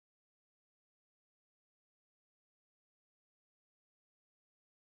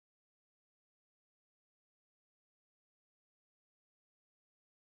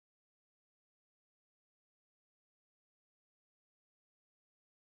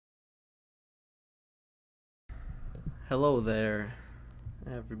Hello there,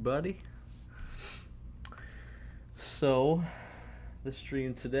 everybody. So, the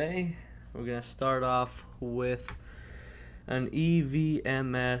stream today, we're going to start off with an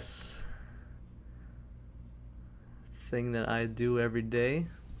EVMS thing that I do every day.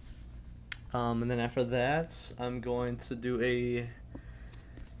 And then after that, I'm going to do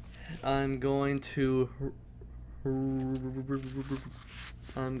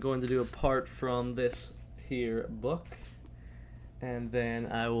a part from this here book, and then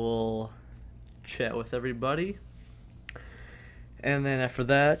I will chat with everybody. And then after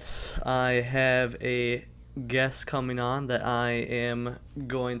that, I have a guest coming on that I am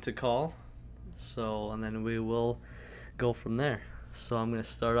going to call. And then we will go from there. So I'm going to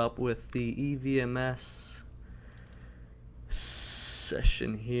start up with the EVMS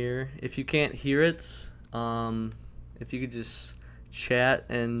session here. If you can't hear it, if you could just chat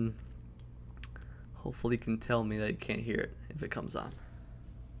and hopefully you can tell me that you can't hear it if it comes on.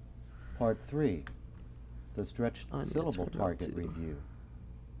 Part 3. The stretched syllable target review.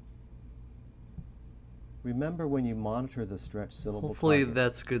 Remember when you monitor the stretched syllable Hopefully target,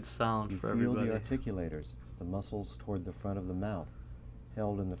 that's good sound for everybody. You feel the articulators, the muscles toward the front of the mouth,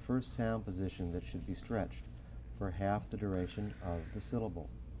 held in the first sound position that should be stretched for half the duration of the syllable.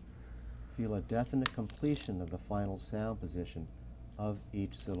 Feel a definite completion of the final sound position of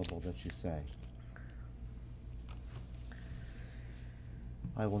each syllable that you say.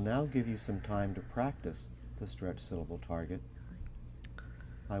 I will now give you some time to practice the stretched syllable target.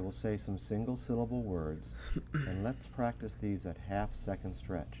 I will say some single syllable words, and let's practice these at half-second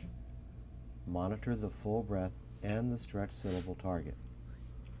stretch. Monitor the full breath and the stretched syllable target.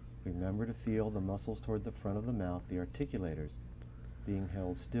 Remember to feel the muscles toward the front of the mouth, the articulators, being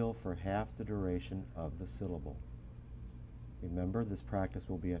held still for half the duration of the syllable. Remember, this practice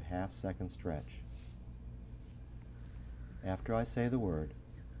will be at half-second stretch. After I say the word,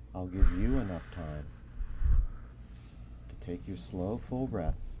 I'll give you enough time to take your slow, full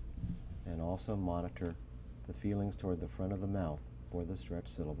breath and also monitor the feelings toward the front of the mouth for the stretched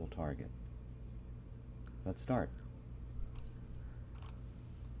syllable target. Let's start.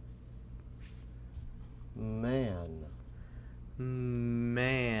 Man.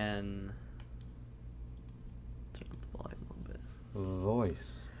 Man. Turn up the volume a little bit.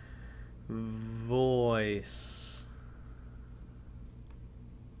 Voice. Voice.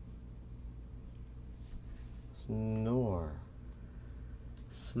 Snore.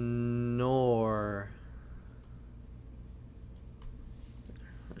 Snore.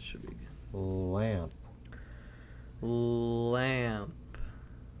 That should be good. Lamp. Lamp.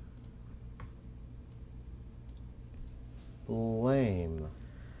 Lame.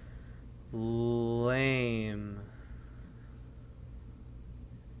 Lame.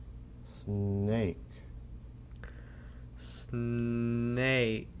 Snake.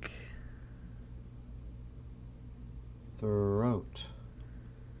 Snake. Throat.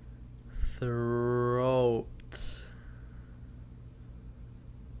 Throat.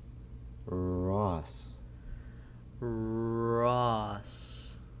 Ross.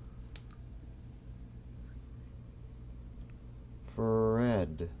 Ross.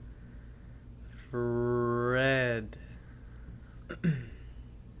 Fred. Fred.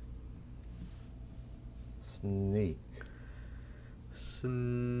 Sneak.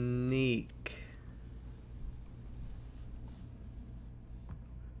 Sneak.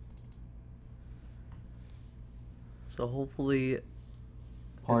 So hopefully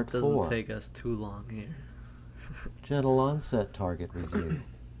Part it doesn't 4. take us too long here. Gentle onset target review.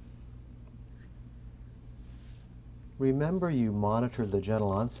 Remember, you monitored the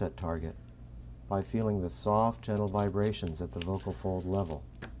gentle onset target by feeling the soft, gentle vibrations at the vocal fold level.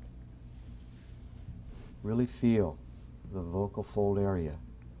 Really feel the vocal fold area.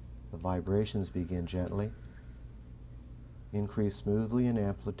 The vibrations begin gently, increase smoothly in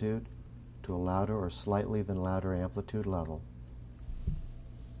amplitude to a louder or slightly than louder amplitude level,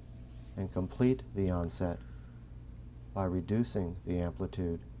 and complete the onset by reducing the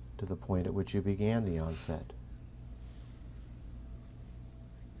amplitude to the point at which you began the onset.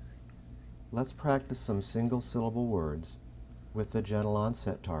 Let's practice some single syllable words with the gentle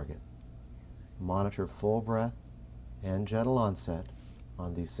onset target. Monitor full breath and gentle onset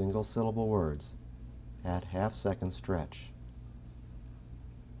on these single syllable words at half-second stretch.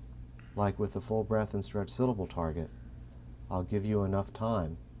 Like with the full breath and stretch syllable target, I'll give you enough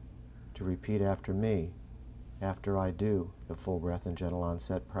time to repeat after me after I do the full breath and gentle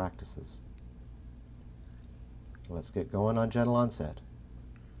onset practices. Let's get going on gentle onset.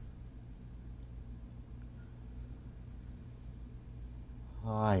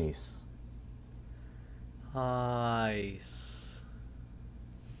 Ice. ice,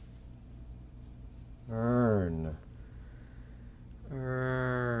 earn,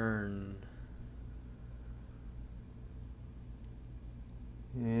 earn,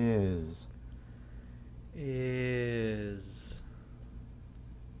 is,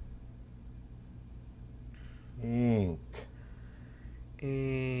 ink,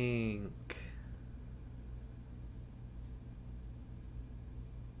 ink,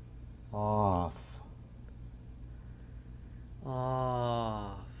 off,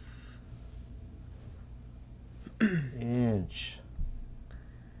 off, inch,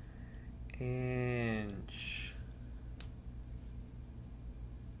 inch,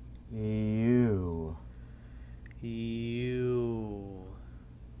 you,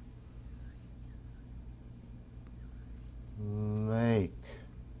 make,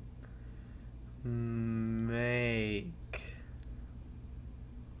 make,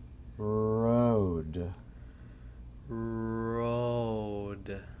 road,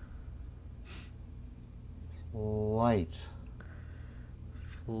 road, light,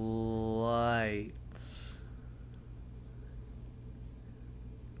 flight,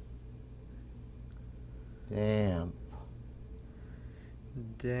 damp,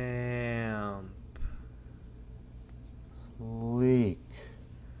 damp, sleek,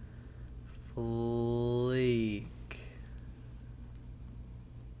 fleek.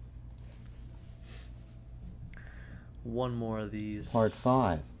 One more of these. Part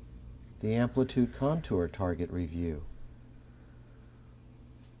 5, the amplitude contour target review.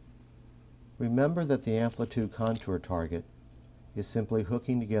 Remember that the amplitude contour target is simply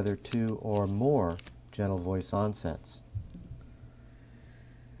hooking together 2 or more gentle voice onsets.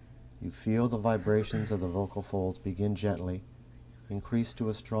 You feel the vibrations of the vocal folds begin gently, increase to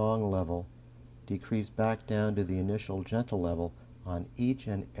a strong level, decrease back down to the initial gentle level on each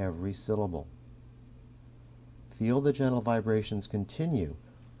and every syllable. Feel the gentle vibrations continue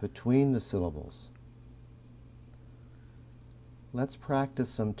between the syllables. Let's practice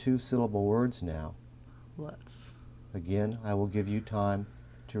some 2-syllable words now. Let's. Again, I will give you time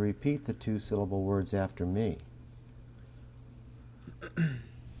to repeat the 2-syllable words after me.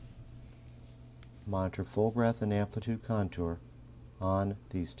 Monitor full breath and amplitude contour on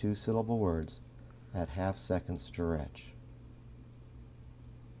these 2-syllable words at half-second stretch.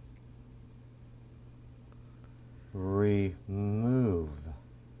 Remove,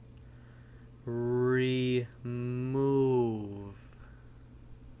 remove,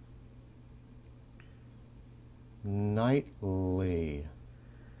 nightly,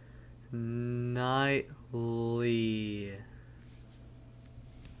 nightly,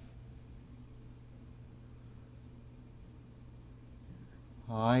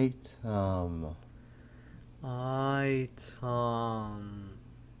 item, item,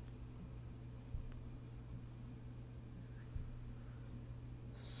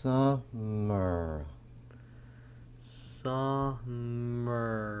 summer, summer,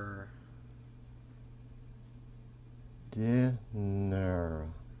 dinner,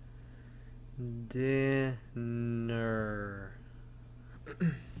 dinner,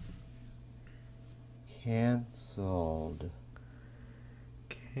 canceled,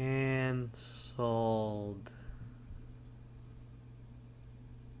 canceled,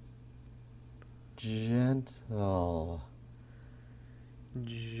 gentle,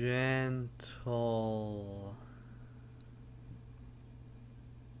 gentle,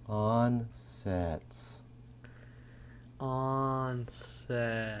 onsets, onsets.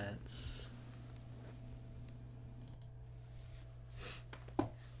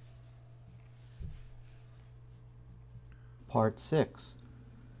 Part 6,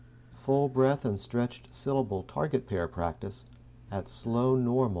 full breath and stretched syllable target pair practice at slow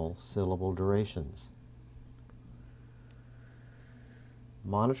normal syllable durations.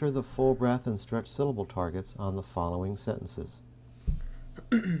 Monitor the full breath and stretched syllable targets on the following sentences.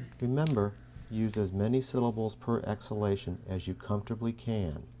 Remember, use as many syllables per exhalation as you comfortably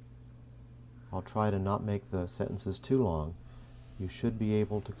can. I'll try to not make the sentences too long. You should be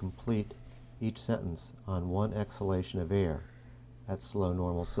able to complete each sentence on one exhalation of air at slow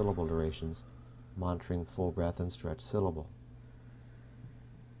normal syllable durations, monitoring full breath and stretched syllable.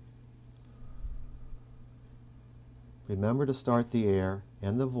 Remember to start the air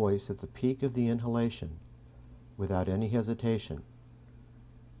and the voice at the peak of the inhalation without any hesitation.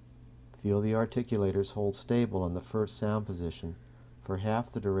 Feel the articulators hold stable in the first sound position for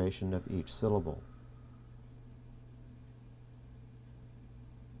half the duration of each syllable.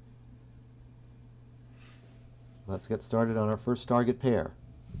 Let's get started on our first target pair.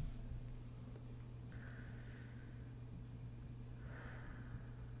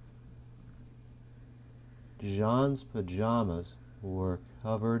 John's pajamas were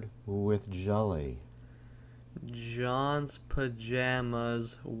covered with jelly. John's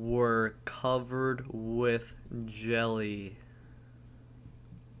pajamas were covered with jelly.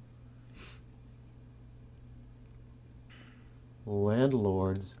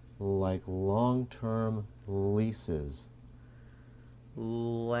 Landlords like long-term leases.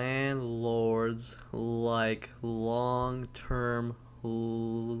 Landlords like long-term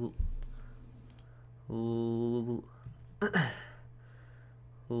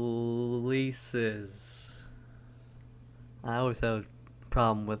leases. I always have a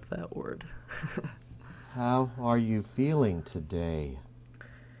problem with that word. How are you feeling today?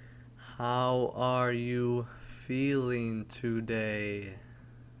 How are you feeling today?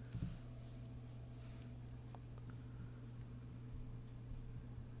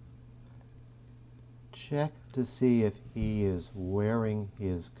 Check to see if he is wearing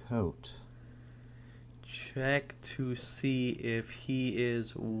his coat. Check to see if he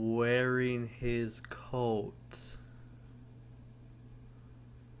is wearing his coat.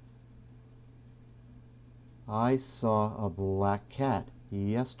 I saw a black cat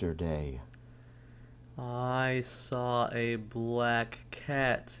yesterday. I saw a black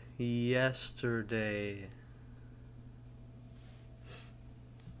cat yesterday.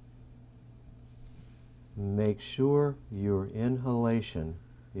 Make sure your inhalation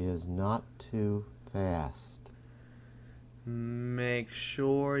is not too fast. Make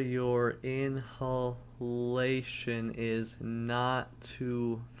sure your inhalation is not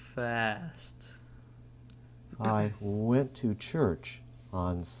too fast. I went to church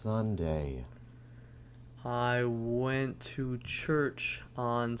on Sunday. I went to church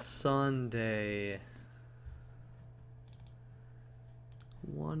on Sunday.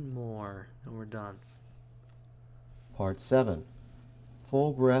 One more, and we're done. Part 7.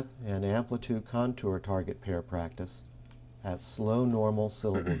 Full breath and amplitude contour target pair practice at slow normal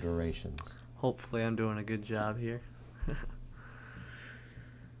syllable durations. Hopefully I'm doing a good job here.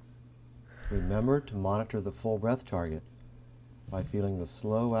 Remember to monitor the full breath target by feeling the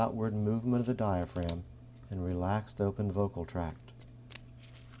slow outward movement of the diaphragm and relaxed open vocal tract.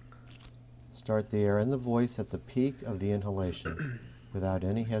 Start the air in the voice at the peak of the inhalation without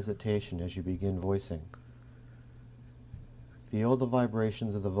any hesitation as you begin voicing. Feel the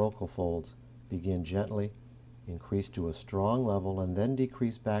vibrations of the vocal folds begin gently, increase to a strong level, and then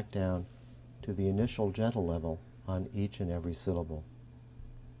decrease back down to the initial gentle level on each and every syllable.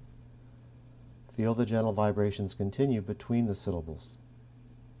 Feel the gentle vibrations continue between the syllables.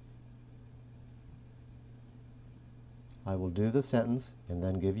 I will do the sentence and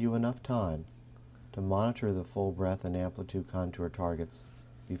then give you enough time to monitor the full breath and amplitude contour targets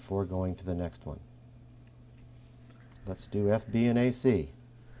before going to the next one. Let's do FB and AC.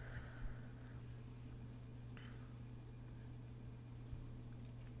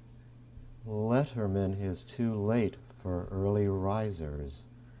 Letterman is too late for early risers.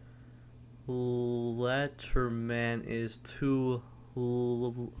 Letterman is too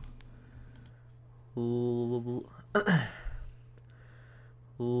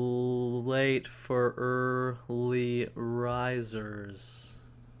late for early risers.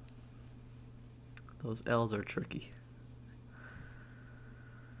 Those L's are tricky.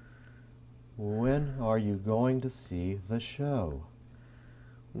 When are you going to see the show?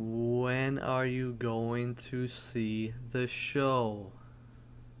 When are you going to see the show?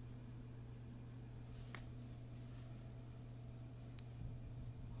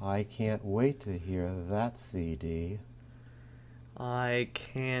 I can't wait to hear that CD. I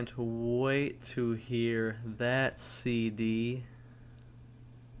can't wait to hear that CD.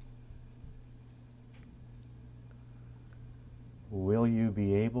 Will you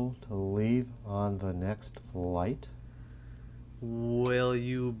be able to leave on the next flight? Will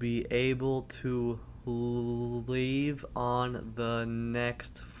you be able to leave on the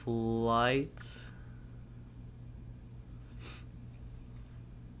next flight?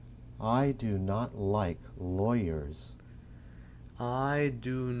 I do not like lawyers. I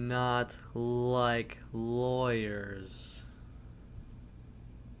do not like lawyers.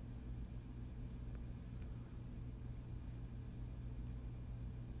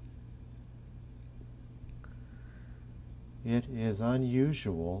 It is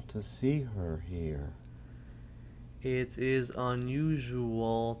unusual to see her here. It is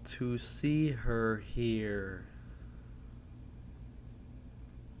unusual to see her here.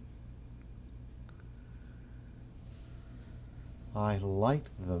 I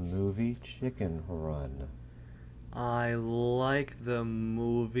liked the movie Chicken Run. I like the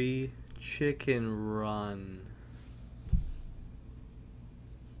movie Chicken Run.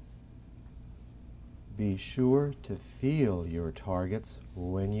 Be sure to feel your targets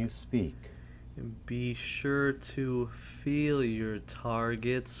when you speak. And be sure to feel your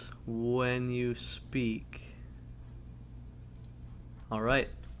targets when you speak. All right,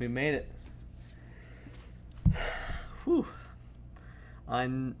 we made it. Whew.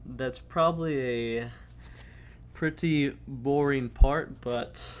 That's probably a pretty boring part,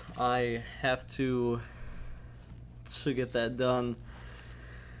 but I have to get that done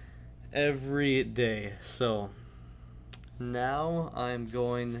every day. So now I'm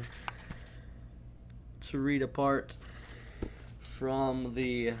going to read a part from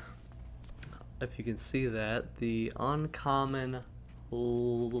the, if you can see that, the Uncommon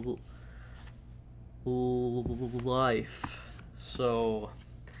Life. So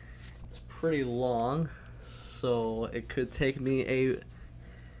it's pretty long, so it could take me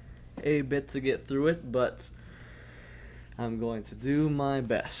a bit to get through it, but I'm going to do my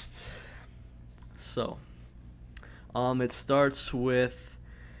best. So it starts with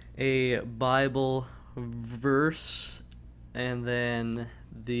a Bible verse, and then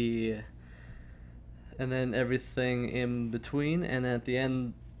everything in between, and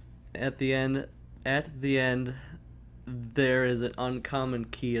then at the end there is an uncommon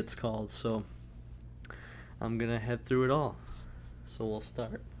key, it's called. So I'm gonna head through it all. So we'll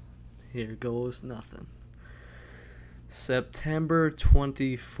start. Here goes nothing. September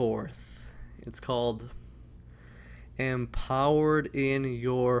 24th. It's called Empowered in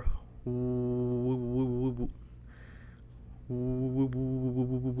Your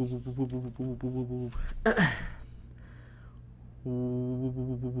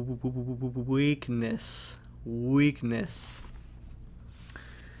Weakness.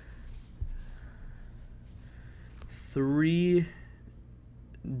 3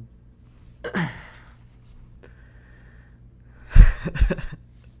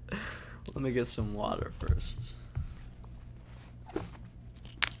 Let me get some water first.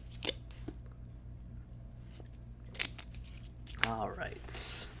 All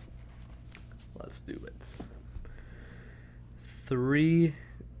right. Let's do it. 3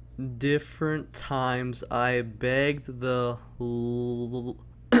 different times I begged the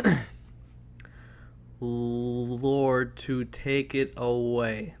Lord to take it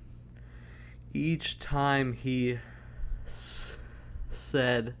away. Each time he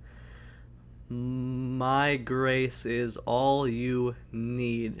said, "My grace is all you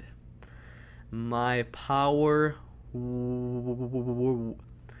need. My power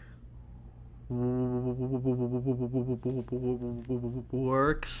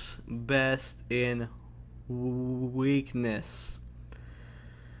works best in weakness."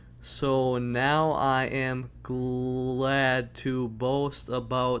 So now I am glad to boast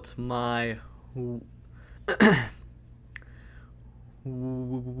about my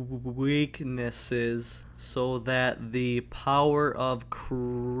weaknesses, so that the power of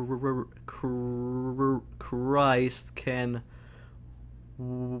Christ can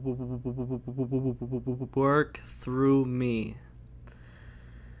work through me.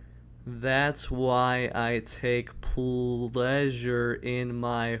 That's why I take pleasure in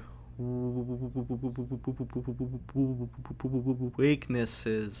my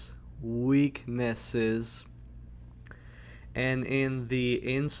weaknesses, and in the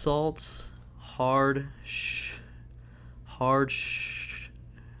insults, hardships,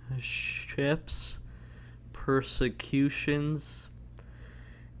 persecutions,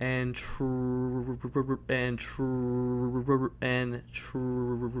 and troubles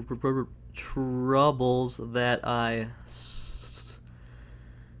that I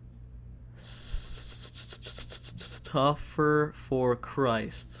suffer for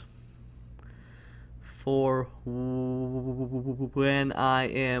Christ. For when I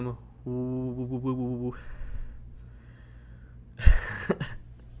am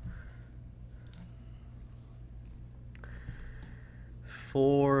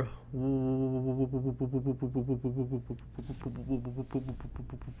for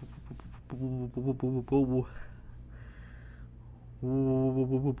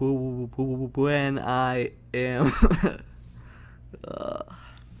when I am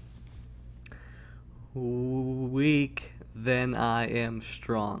weak, then I am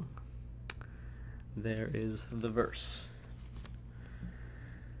strong. There is the verse.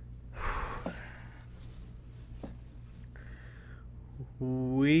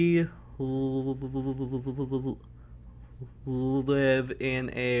 We live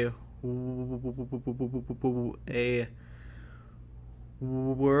in a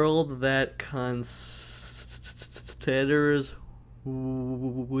world that considers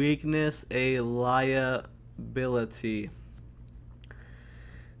weakness a liability.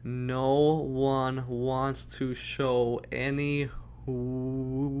 No one wants to show any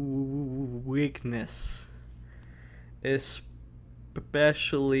weakness,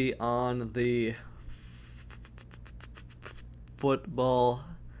 especially on the football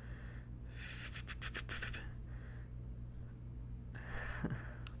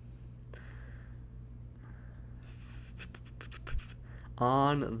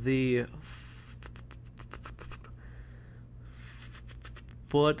on the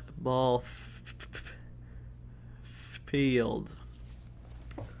football field.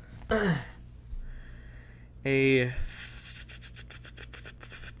 A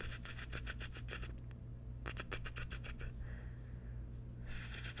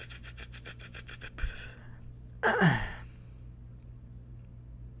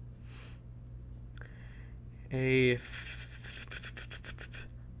a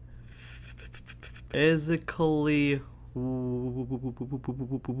physically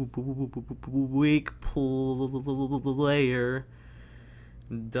weak player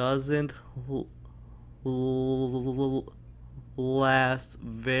doesn't last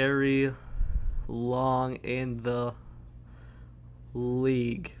very long in the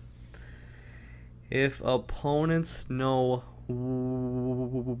league. If opponents know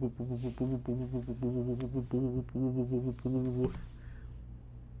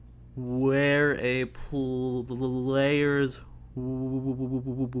where a player's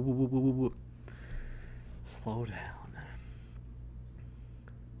slow down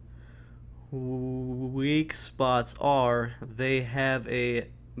weak spots are, they have a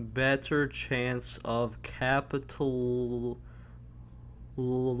better chance of capitalizing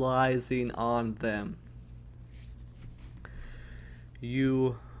on them.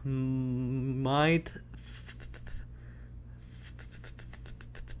 You might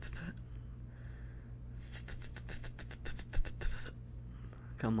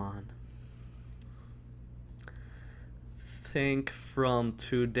come on. Think from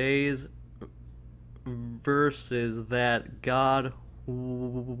today's verses that God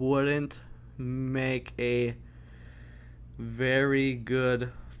wouldn't make a very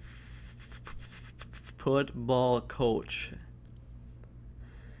good football coach.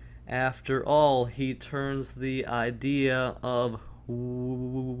 After all, he turns the idea of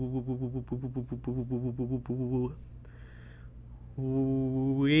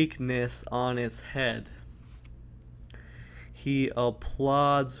weakness on its head. He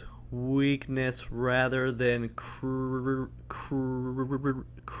applauds weakness rather than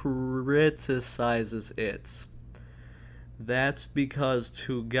criticizes it. That's because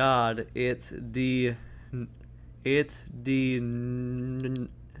to God it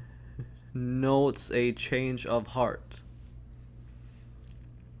denotes a change of heart.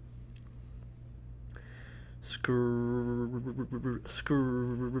 Scripture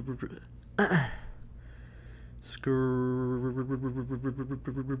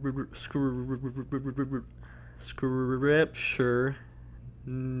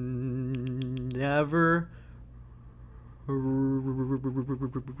never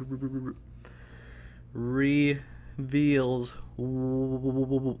reveals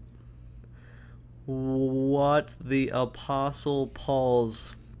what the Apostle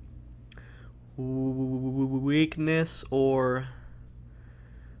Paul's weakness or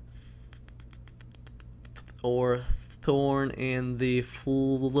thorn in the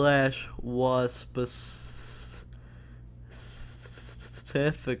flesh was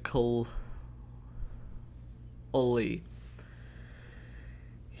specifically.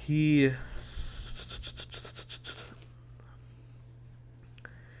 He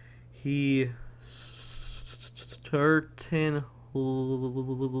certainly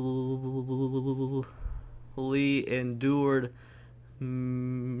endured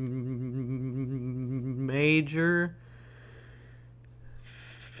major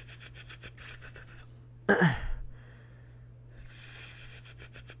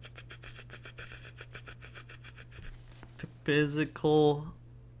physical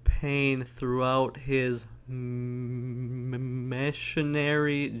pain throughout his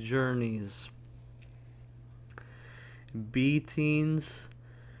missionary journeys. Beatings,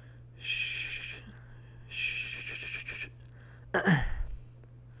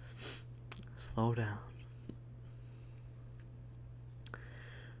 slow down.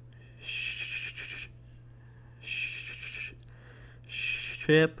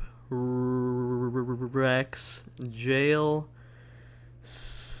 Shipwrecks, jail,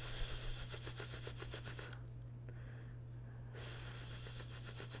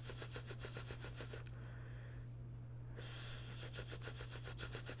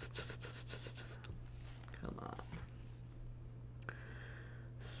 come on.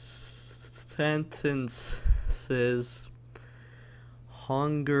 sentences: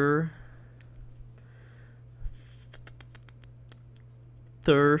 hunger,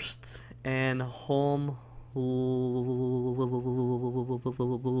 thirst, and homelessness.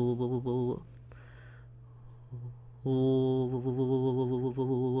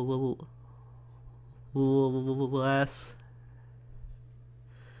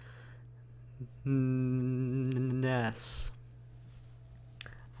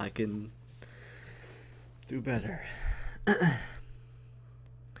 I can do better.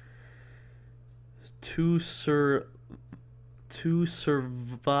 To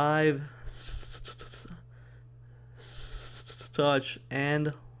survive such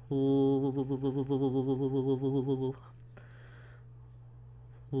and less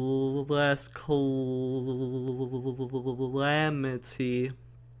calamity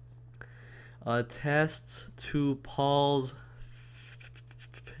attests to Paul's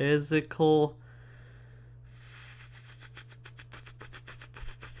physical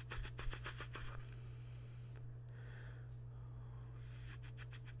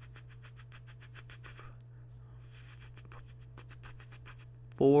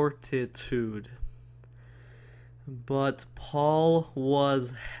fortitude. But Paul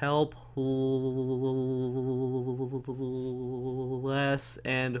was helpless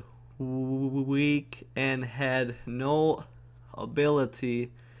and weak and had no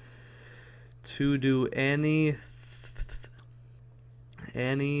ability to do anything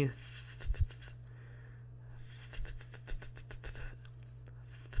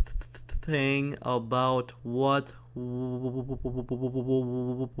about what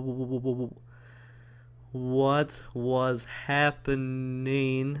was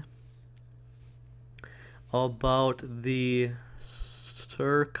happening, about the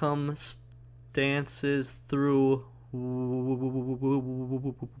circumstances through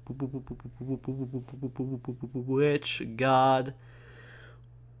which God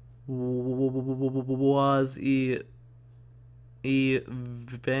was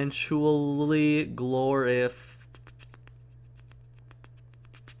eventually glorified.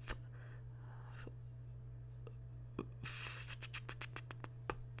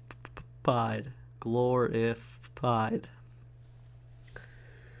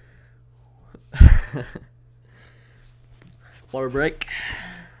 Water break.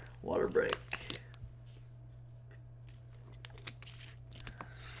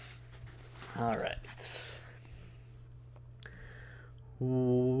 All right.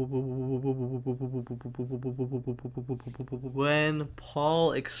 When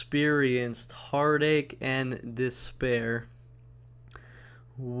Paul experienced heartache and despair,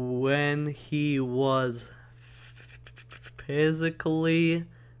 when he was physically,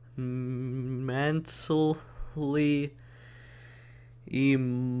 mentally,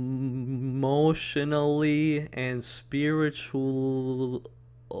 emotionally, and spiritually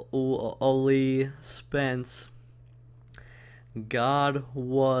spent, God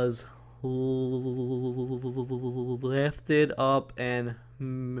was lifted up and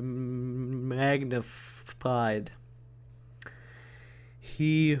magnified.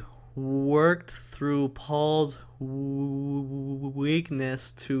 He worked through Paul's weakness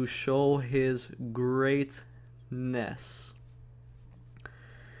to show his greatness.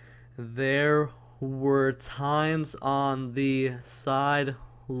 There were times on the sidelines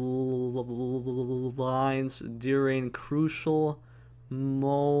during crucial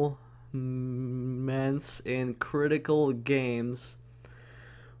moments in critical games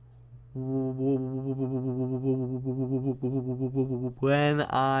when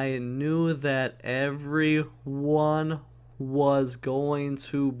I knew that everyone was going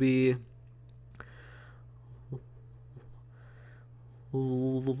to be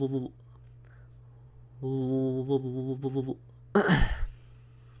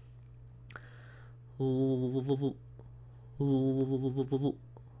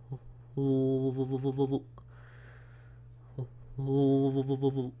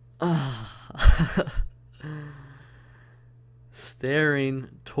staring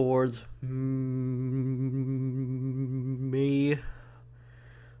towards me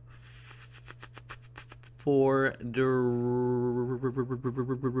for direction.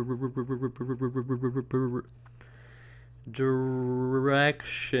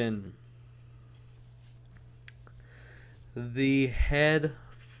 The head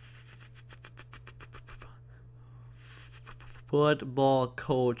football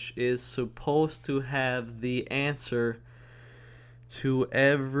coach is supposed to have the answer to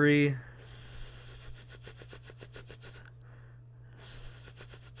every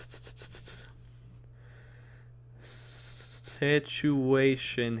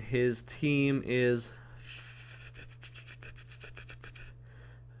situation his team is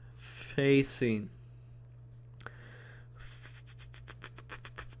facing.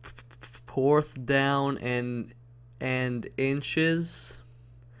 Fourth down and inches.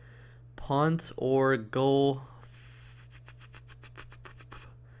 Punt or go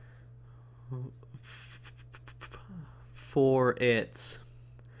for it.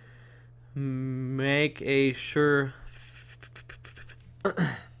 Make a sure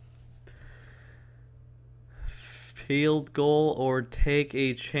field goal or take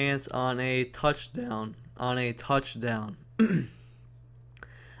a chance on a touchdown.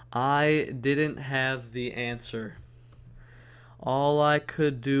 I didn't have the answer. All I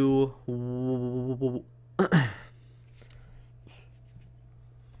could do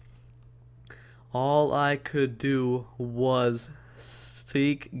was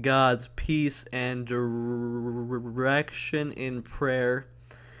seek God's peace and direction in prayer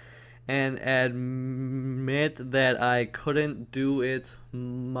and admit that I couldn't do it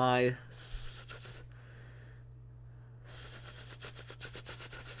myself.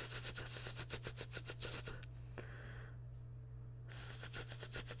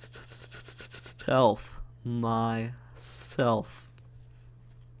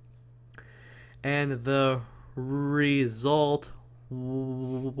 And the result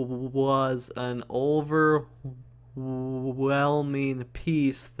was an overwhelming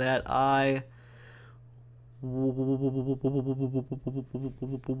peace that I was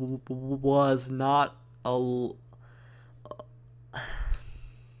not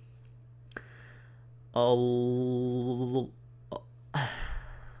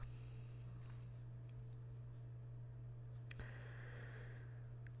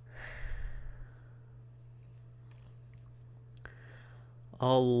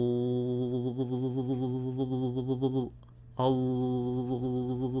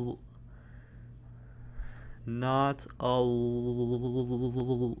not alone.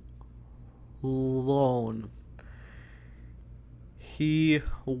 He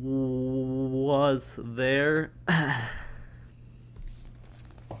was there.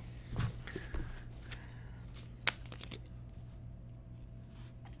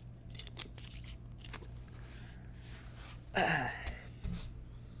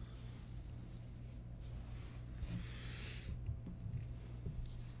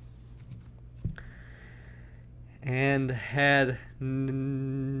 And had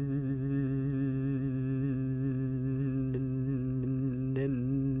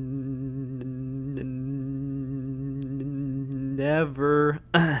never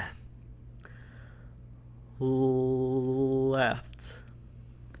left.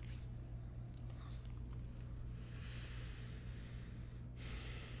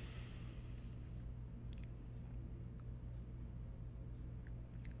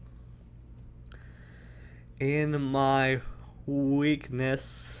 In my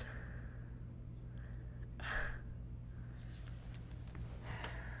weakness,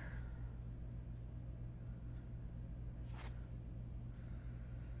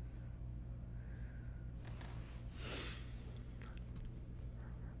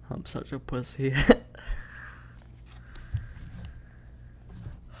 I'm such a pussy.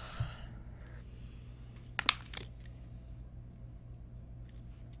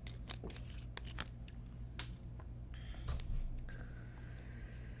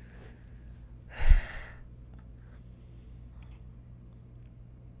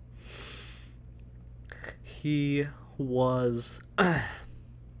 He was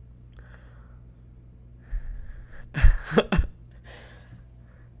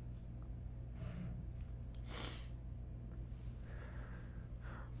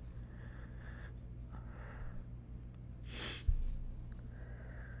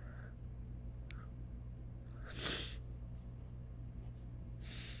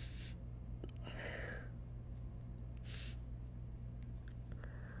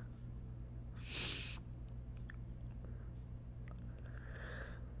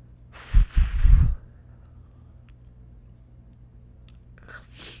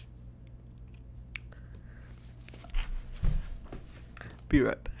Be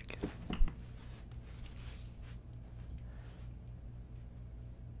right back.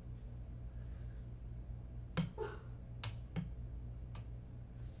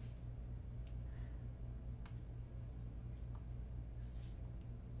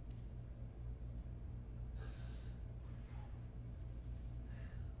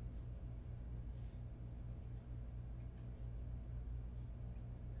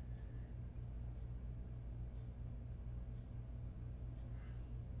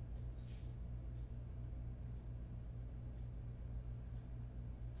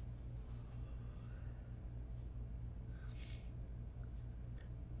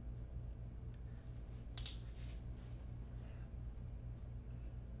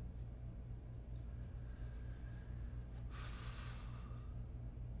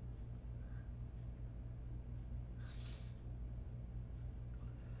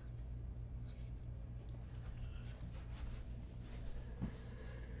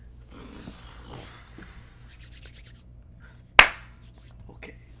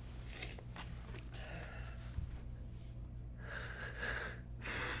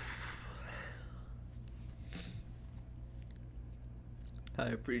 I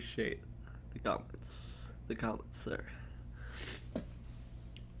appreciate the comments. The comments there.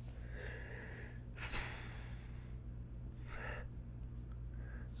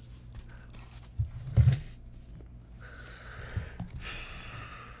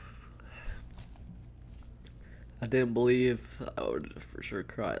 I didn't believe I would for sure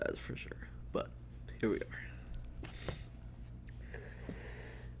cry, that's for sure. But here we are.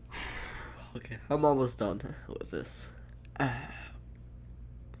 Okay, I'm almost done with this. I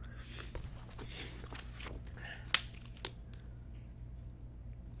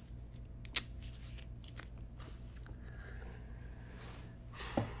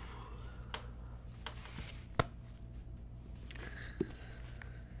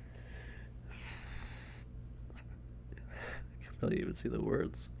can't even see the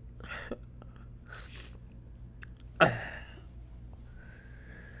words.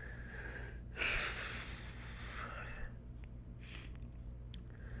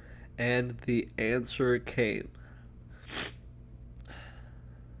 And the answer came.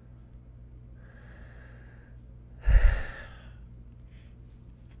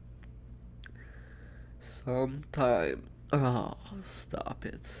 Sometime. Oh, stop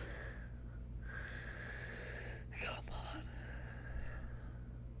it. Come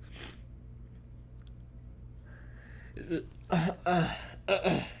on.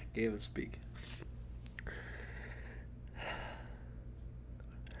 Gave it speak.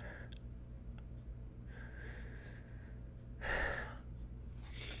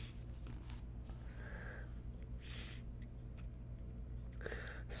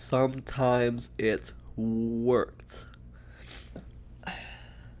 Sometimes it worked.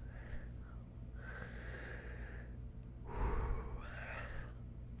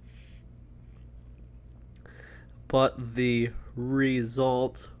 But the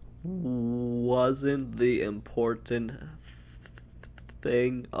result wasn't the important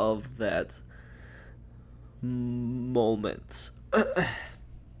thing of that moment.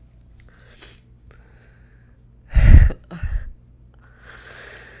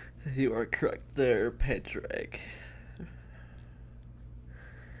 You are correct there, Patrick.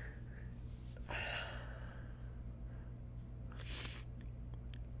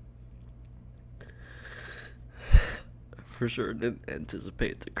 For sure didn't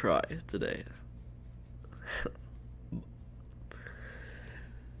anticipate to cry today.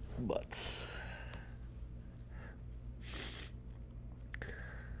 But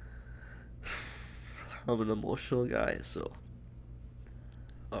I'm an emotional guy, so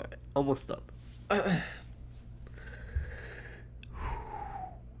alright, almost done.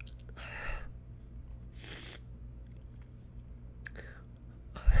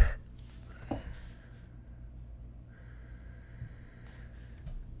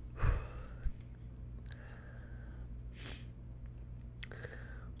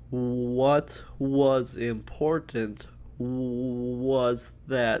 What was important was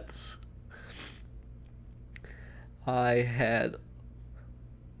that I had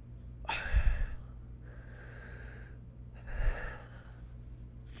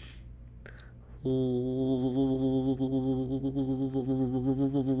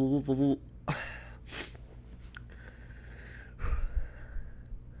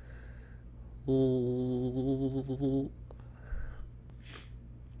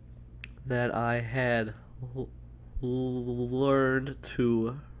that I had learned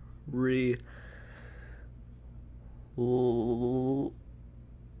to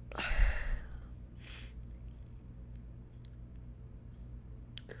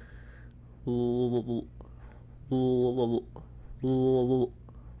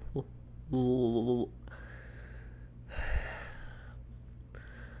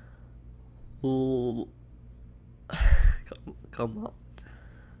come on.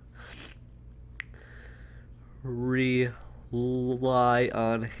 Rely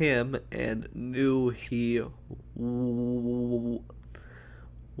on him and knew he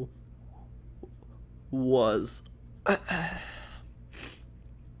was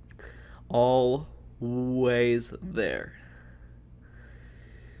always there.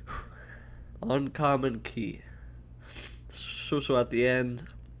 Uncommon key. So at the end,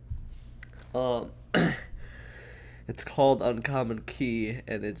 it's called uncommon key,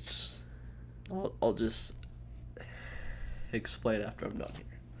 and it's I'll just explain after I'm done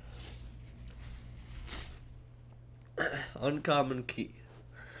here. Uncommon key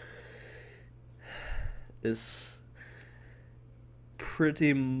is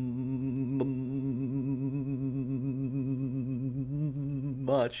pretty much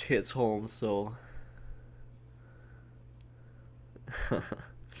hits home, so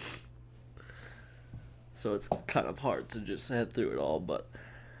so it's kind of hard to just head through it all, but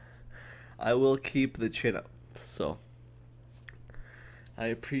I will keep the chin up. So I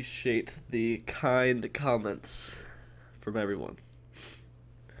appreciate the kind comments from everyone.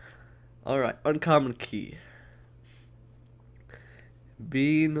 Alright, uncommon key.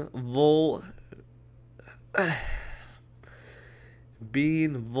 Being vulnerable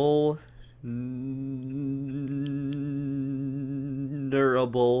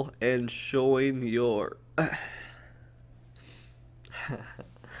and showing your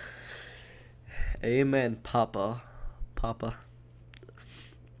Amen, Papa. Papa.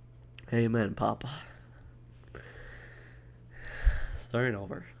 Amen, Papa. Starting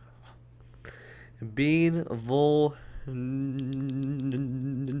over. Being vulnerable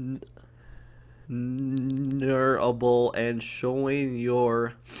and showing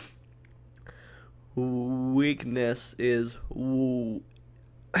your weakness is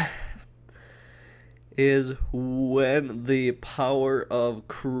when the power of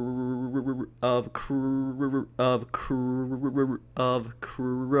Christ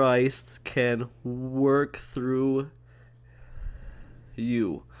can work through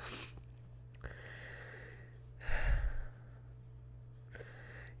you.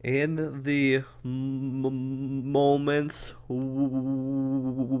 In the moments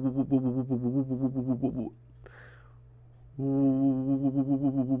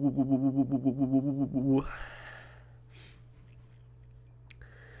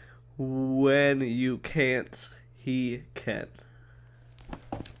when you can't, he can.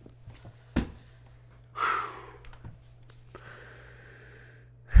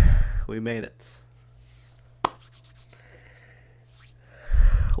 We made it.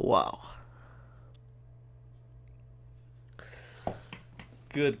 Wow.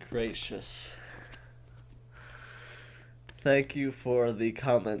 Good gracious. Thank you for the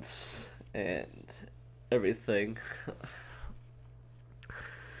comments and everything.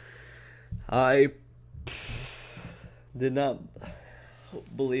 I did not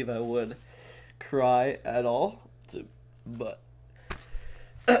believe I would cry at all, but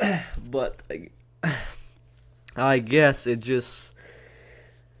I guess it just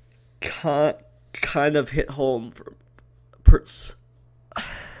kind of hit home for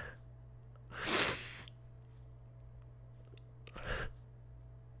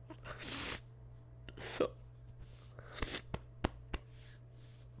so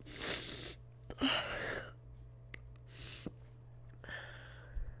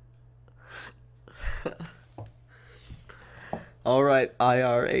all right,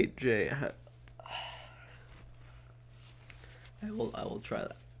 IR8J. I will try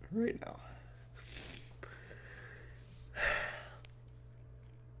that right now.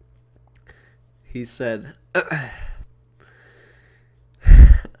 He said, let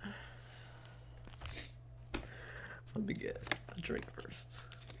me get a drink first.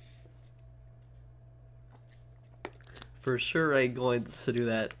 For sure I'm going to do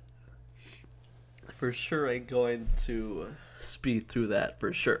that. For sure I'm going to speed through that,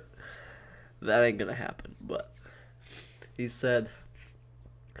 for sure. That ain't gonna happen, but he said,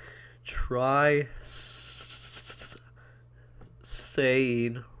 try saying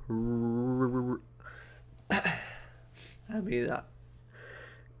I mean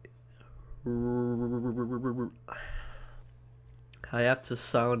I have to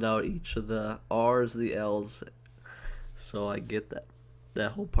sound out each of the R's, the L's, so I get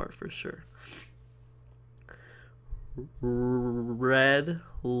that whole part for sure. Red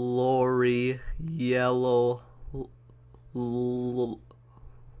lorry, yellow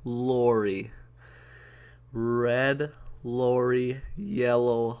lorry. Red lorry,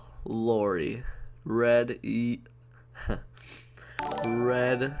 yellow lorry. Red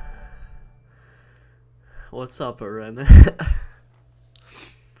red. What's up, Ren?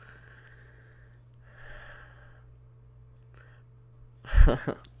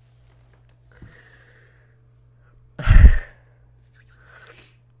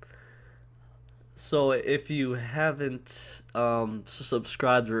 So if you haven't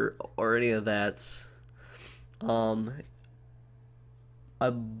subscribed or any of that, you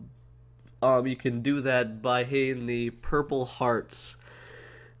can do that by hitting the purple hearts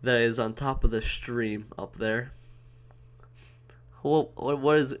that is on top of the stream up there.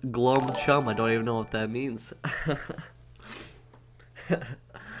 What is glum chum? I don't even know what that means.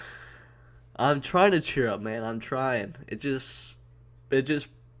 I'm trying to cheer up, man. I'm trying. It just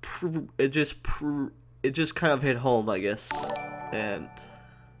kind of hit home, I guess, and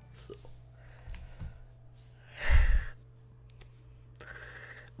so.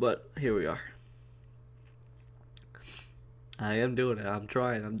 But here we are. I am doing it. I'm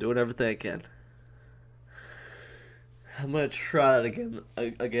trying. I'm doing everything I can. I'm gonna try that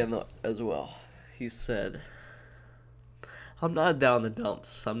again as well. He said, "I'm not down the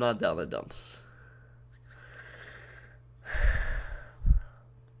dumps. I'm not down the dumps.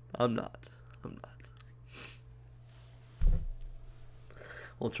 I'm not. I'm not."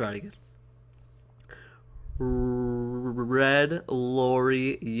 We'll try it again. Red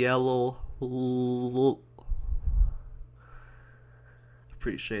lorry, yellow.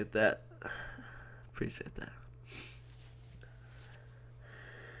 Appreciate that. Appreciate that.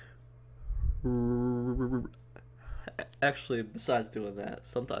 Actually, besides doing that,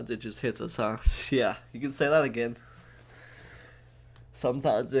 sometimes it just hits us, huh? Yeah, you can say that again.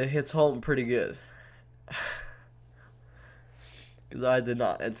 Sometimes it hits home pretty good. Because I did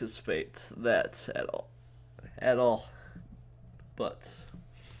not anticipate that at all. At all. But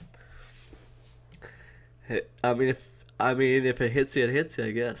I mean, if it hits you, it hits you,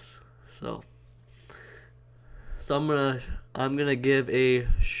 I guess. So I'm gonna give a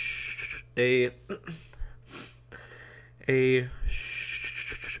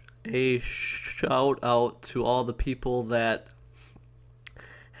shout out to all the people that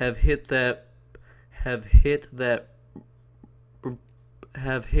have hit that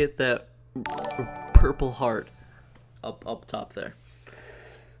purple heart up top there.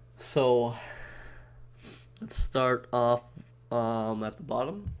 So let's start off at the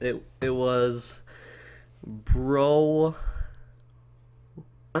bottom. It was bro.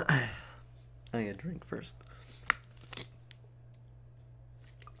 I need a drink first.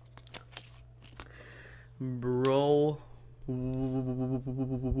 Bro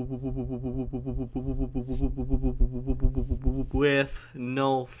with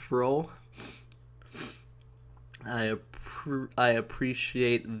no fro. I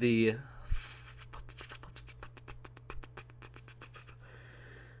appreciate the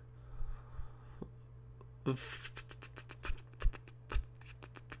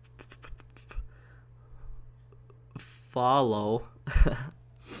follow.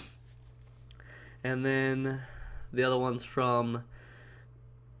 And then the other one's from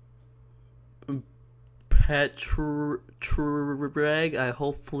Petreg.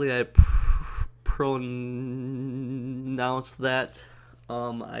 Hopefully I pronounced that.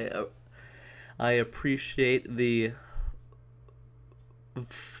 I appreciate the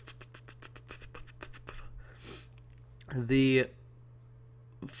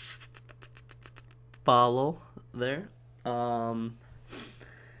follow there.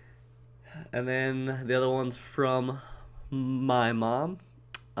 And then the other one's from my mom.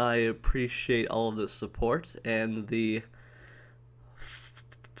 I appreciate all of the support and the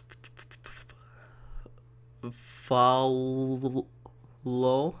follow.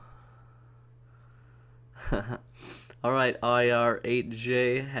 Alright,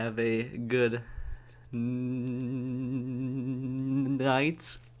 IR8J, have a good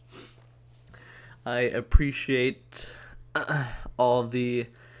night. I appreciate all the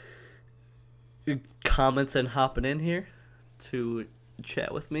comments and hopping in here to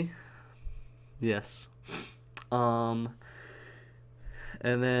chat with me. Yes. And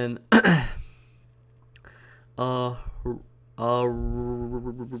then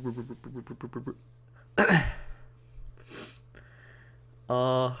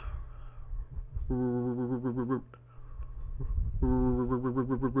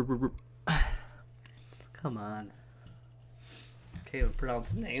come on. Can't even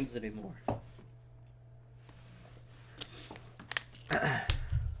pronounce names anymore.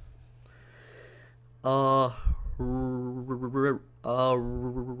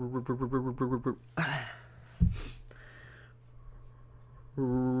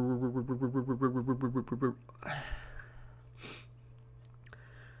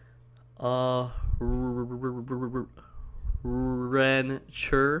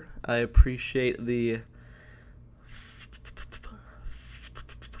 Rencher, I appreciate the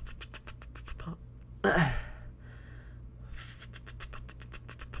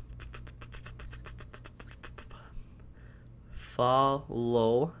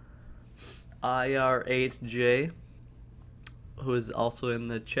follow. IR8J, who is also in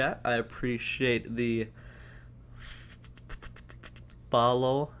the chat, I appreciate the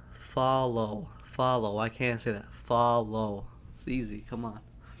follow. I can't say that. Follow. It's easy. Come on.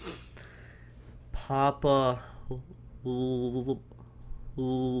 Papa.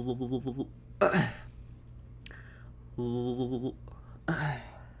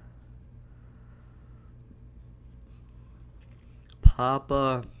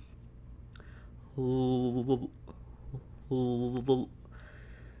 Papa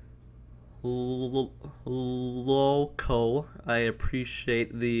Loco, I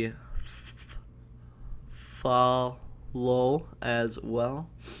appreciate the follow. low as well.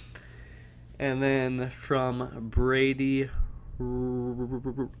 And then from Brady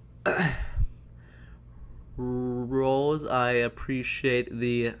Rose, I appreciate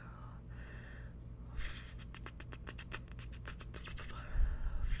the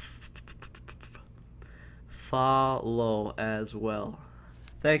follow as well.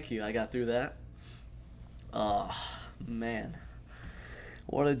 Thank you. I got through that. Oh, man.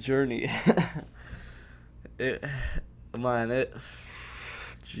 What a journey.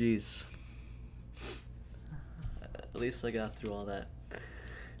 Jeez. At least I got through all that.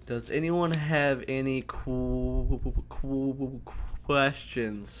 Does anyone have any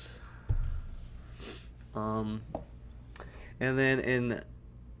questions? And then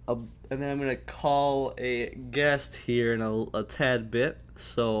I'm gonna call a guest here in a tad bit.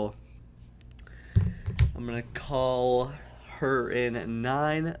 So I'm gonna call her in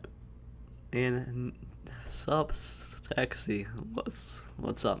 9. And sup, sexy. What's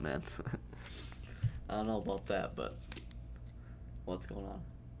up, man? I don't know about that, but what's going on?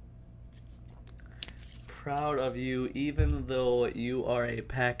 Proud of you, even though you are a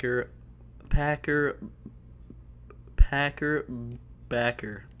Packer backer.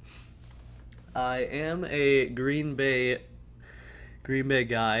 I am a Green Bay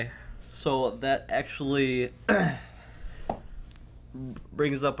guy, so that actually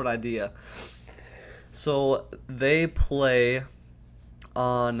brings up an idea. So they play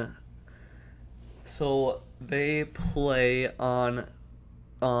on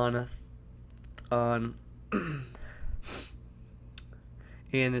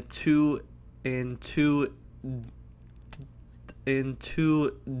in two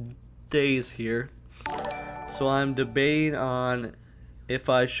days here. So I'm debating on if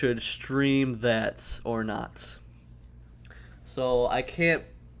I should stream that or not. So I can't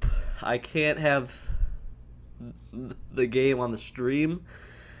have the game on the stream.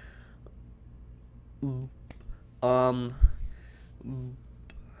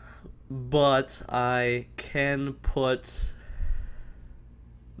 But I can put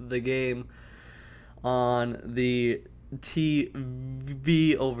the game on the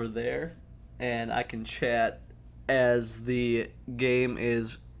TV over there, and I can chat as the game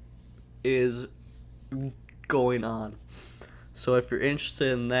is going on. So if you're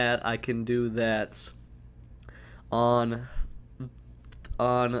interested in that, I can do that on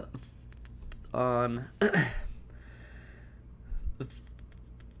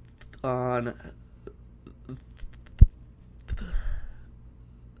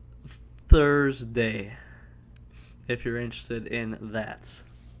Thursday, if you're interested in that.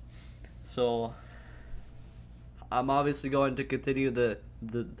 So I'm obviously going to continue the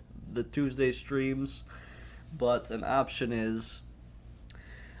Tuesday streams, but an option is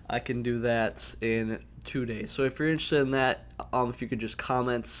I can do that in 2 days. So if you're interested in that, if you could just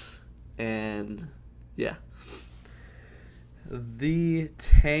comment, and yeah. The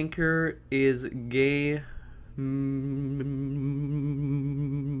tanker is gay.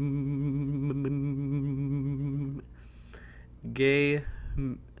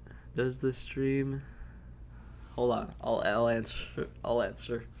 Does the stream? Hold on. I'll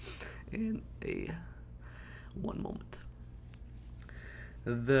answer in one moment.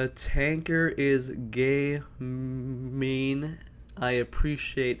 The tanker is gay mean. I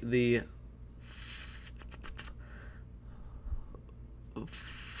appreciate the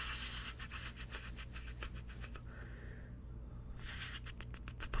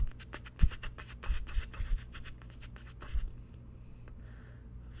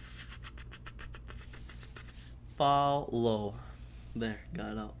follow. There,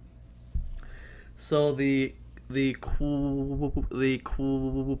 got it out. So the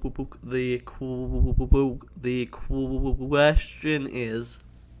question is,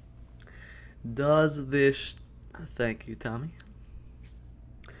 does this, thank you, Tommy,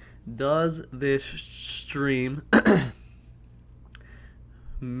 does this stream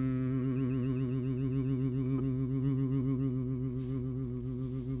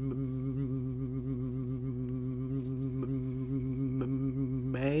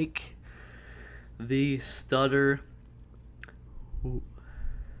make the stutter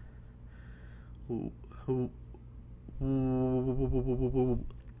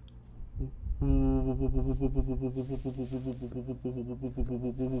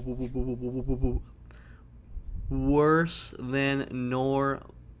worse than normal?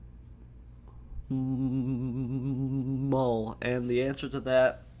 And the answer to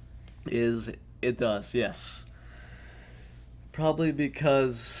that is it does, yes. Probably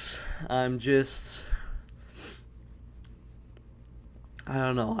because I'm just, I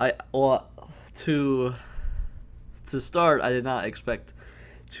don't know. to start, I did not expect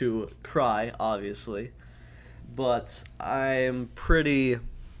to cry, obviously, but I'm pretty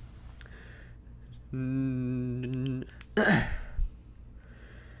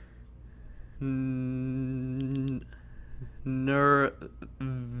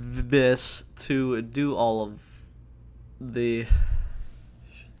nervous to do all of the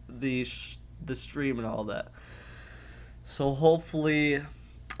the stream and all that. So hopefully,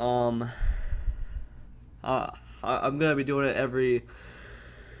 I'm gonna be doing it every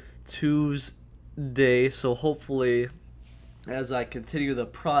Tuesday. So hopefully, as I continue the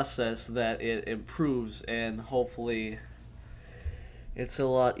process, that it improves, and hopefully, it's a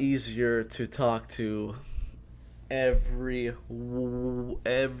lot easier to talk to everybody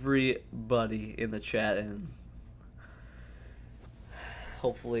in the chat, and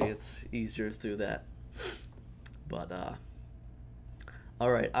hopefully it's easier through that. But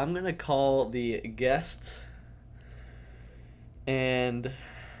all right, I'm gonna call the guest, and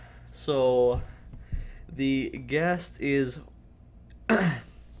so the guest is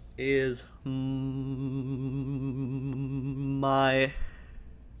my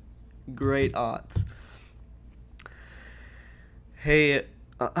great aunt. Hey,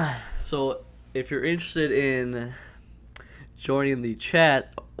 so if you're interested in joining the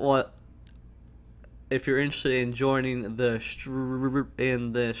chat, if you're interested in joining the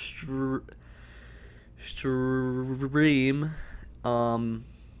stream,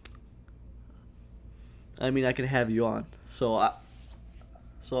 I mean, I can have you on. So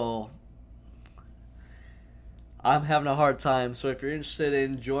I'm having a hard time. So if you're interested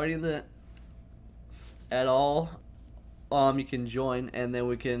in joining at all, you can join, and then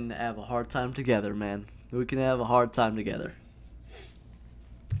we can have a hard time together, man. We can have a hard time together.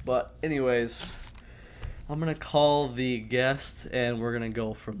 But anyways, I'm gonna call the guest, and we're gonna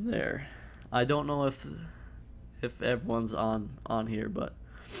go from there. I don't know if everyone's on here, but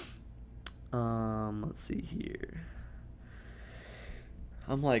let's see here.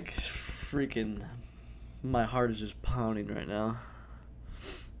 I'm like freaking. My heart is just pounding right now.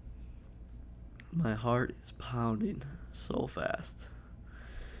 My heart is pounding so fast.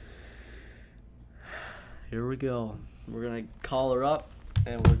 Here we go. We're gonna call her up,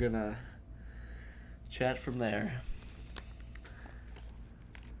 and we're gonna chat from there.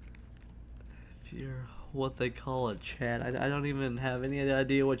 If you're what they call a chat, I don't even have any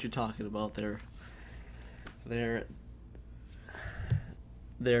idea what you're talking about there,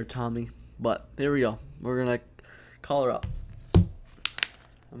 Tommy. But here we go. We're gonna call her up. I'm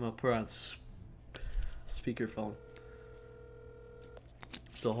gonna put her on speakerphone,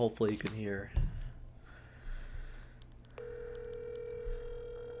 so hopefully you can hear.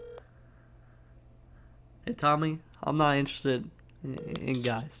 Hey Tommy, I'm not interested in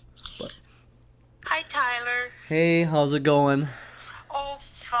guys, but. Hi Tyler. Hey, how's it going? Oh,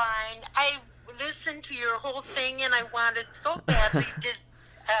 fine. I listened to your whole thing, and I wanted so badly to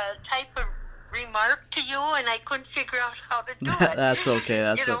type a remark to you, and I couldn't figure out how to do it. That's okay.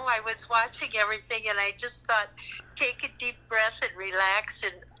 I was watching everything, and I just thought, take a deep breath and relax,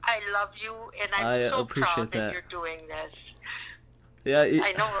 and I love you, and I'm so proud that you're doing this. Yeah,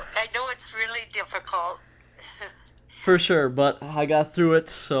 I know it's really difficult. For sure, but I got through it,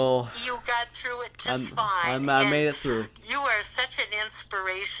 so. You got through it just fine. I made it through. You are such an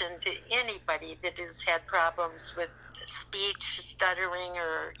inspiration to anybody that has had problems with speech, stuttering,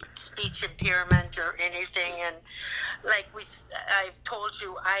 or speech impairment, or anything. And like I've told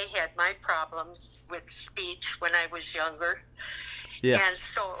you, I had my problems with speech when I was younger. Yeah. And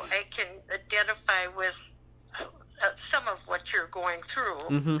so I can identify with some of what you're going through.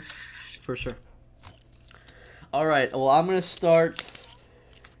 Mm-hmm. For sure. All right. Well, I'm gonna start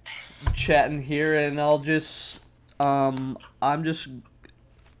chatting here, and I'll just so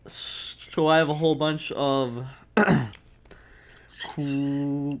I have a whole bunch of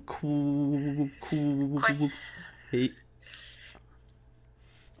hey.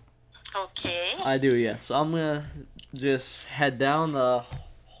 Okay. I do, yes. So I'm gonna just head down the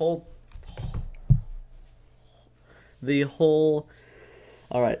whole.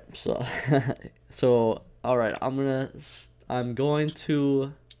 All right. So all right. I'm going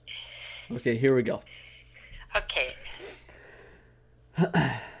to. Okay. Here we go. Okay.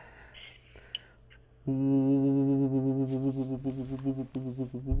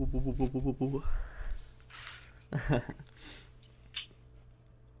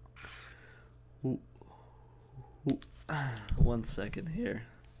 One second here.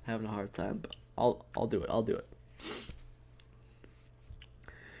 Having a hard time, but I'll do it.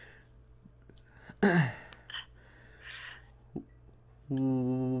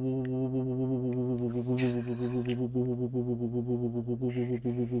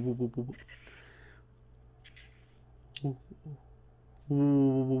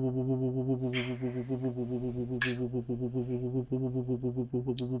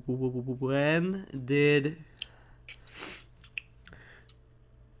 when did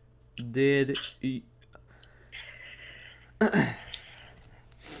y-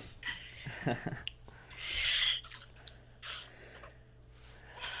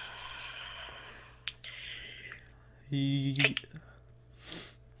 y-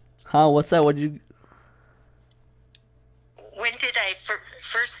 huh? What's that? What you? When did I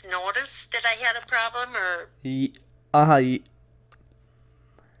first notice that I had a problem, or Uh-huh.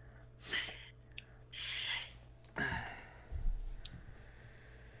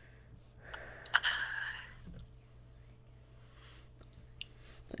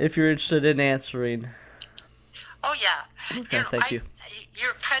 If you're interested in answering. oh yeah, Okay, thank you.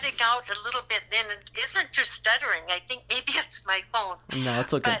 you're cutting out a little bit. Then it isn't just stuttering. I think maybe it's my phone. No,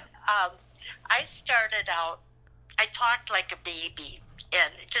 it's okay. But I started out. I talked like a baby,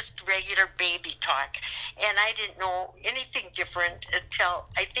 and just regular baby talk, and I didn't know anything different until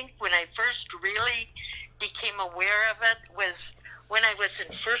I think when I first really became aware of it was when I was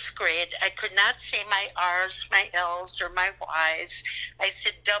in first grade. I could not say my R's, my L's, or my Y's. I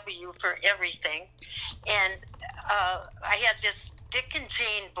said W for everything, and I had this Dick and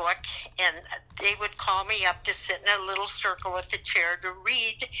Jane book, and they would call me up to sit in a little circle with a chair to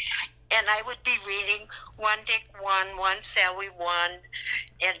read, and I would be reading One Dick One Sally One,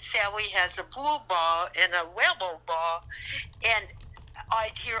 and Sally has a blue ball and a yellow ball, and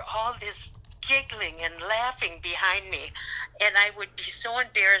I'd hear all this giggling and laughing behind me, and I would be so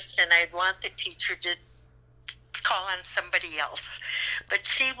embarrassed, and I'd want the teacher to call on somebody else. But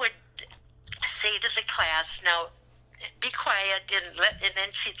she would say to the class, now, be quiet, and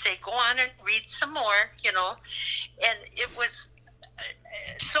then she'd say, go on and read some more, and it was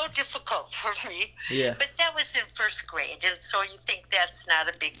so difficult for me. Yeah. But that was in first grade, and so you think that's not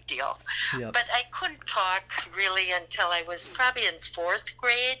a big deal. Yep. But I couldn't talk really until I was probably in fourth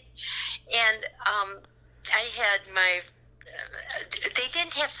grade, and I had they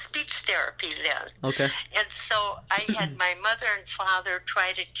didn't have speech therapy then. Okay. And so I had my mother and father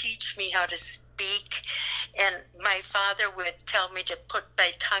try to teach me how to speak, and my father would tell me to put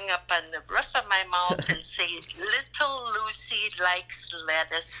my tongue up on the roof of my mouth and say, little Lucy likes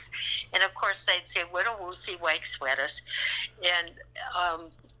lettuce. And of course I'd say, little Lucy likes lettuce. And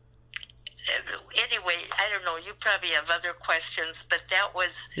anyway, I don't know, you probably have other questions, but that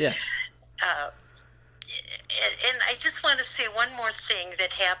was... Yeah. And I just want to say one more thing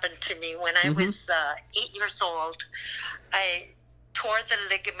that happened to me when I was 8 years old. I tore the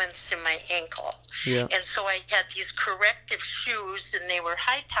ligaments in my ankle. Yeah. And so I had these corrective shoes, and they were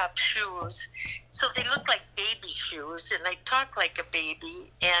high-top shoes. So they looked like baby shoes, and I talked like a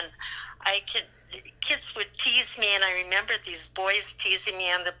baby. And kids would tease me, and I remember these boys teasing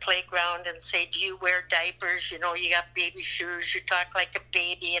me on the playground and say, do you wear diapers? You got baby shoes, you talk like a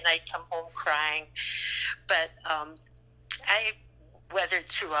baby, and I'd come home crying. But I weathered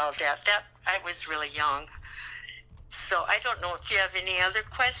through all that. I was really young. So I don't know if you have any other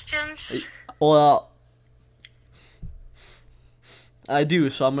questions. Well, I do,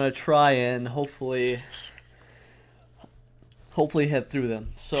 so I'm going to try and hopefully head through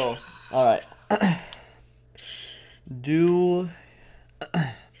them. So, all right.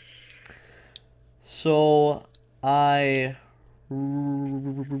 So I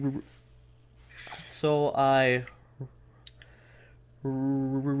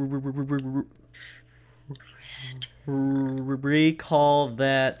recall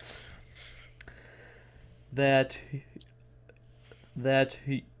that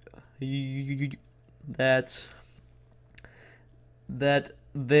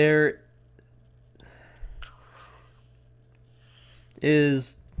there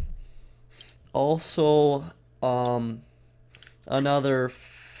is also another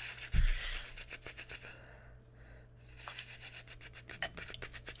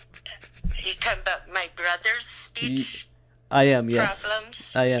You talking about my brother's speech I am, yes.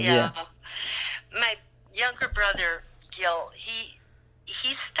 problems? I am, yeah. My younger brother, Gil, he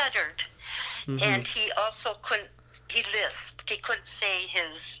stuttered, and he also he lisped. He couldn't say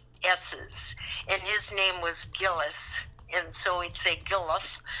his S's, and his name was Gillis, and so he'd say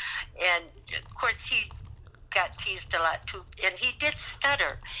Gilliff, and of course he got teased a lot too, and he did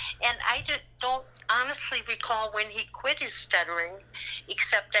stutter, and I don't honestly recall when he quit his stuttering,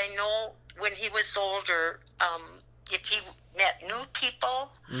 except I know when he was older, if he met new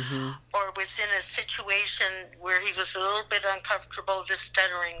people or was in a situation where he was a little bit uncomfortable, the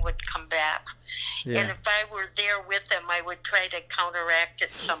stuttering would come back. Yeah. And if I were there with him, I would try to counteract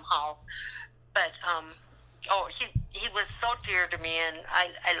it somehow. But he was so dear to me, and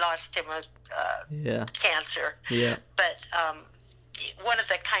I lost him with cancer. Yeah. But one of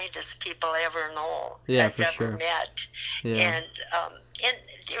the kindest people I ever know. Yeah, I've for ever sure. met. Yeah. And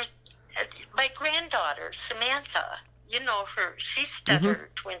there's my granddaughter Samantha. You know her. She Mm-hmm.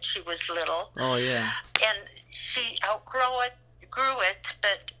 stuttered when she was little, Oh yeah. and she grew it,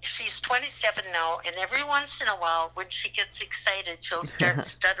 but she's 27 now, and every once in a while, when she gets excited, she'll start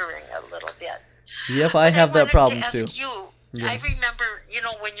stuttering a little bit. Yep, I But have that wanted problem to ask too. you, Yeah. I remember,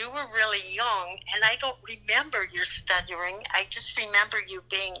 when you were really young, and I don't remember your stuttering. I just remember you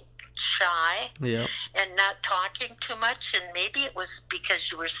being shy Yep. and not talking too much, and maybe it was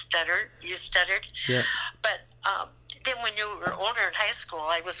because you stuttered. Yep. But then when you were older in high school,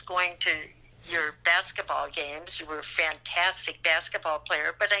 I was going to your basketball games. You were a fantastic basketball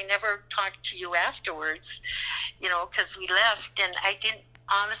player, but I never talked to you afterwards, because we left, and I didn't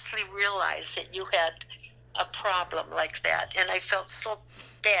honestly realize that you had a problem like that, and I felt so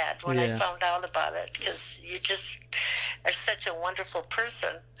bad when I found out about it, because you just are such a wonderful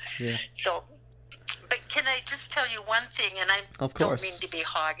person. Yeah. So, but can I just tell you one thing, and I Of don't course. mean to be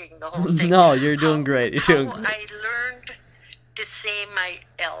hogging the whole thing. No, you're doing great. You're doing great. I learned to say my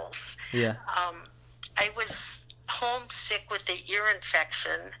L's. Yeah. I was homesick with the ear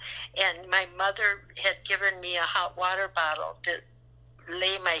infection, and my mother had given me a hot water bottle to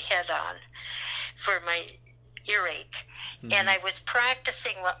lay my head on for my earache. Mm-hmm. And I was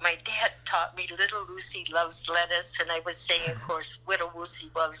practicing what my dad taught me, little Lucy loves lettuce, and I was saying, of course, little Lucy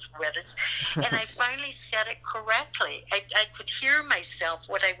loves lettuce, and I finally said it correctly. I could hear myself,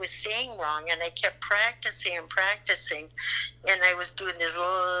 what I was saying wrong, and I kept practicing and practicing, and I was doing this,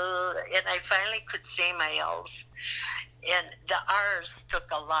 and I finally could say my L's. And the R's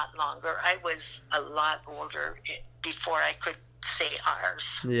took a lot longer. I was a lot older before I could say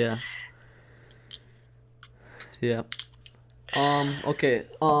R's. Yeah. Yeah. Okay.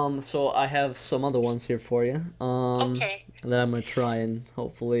 So I have some other ones here for you. Okay. That I'm gonna try and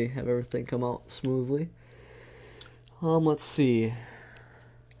hopefully have everything come out smoothly. Let's see.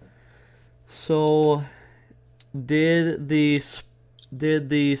 So, did the speech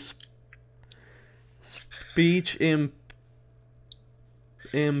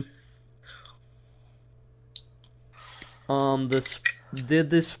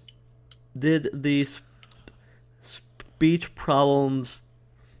did the speech problems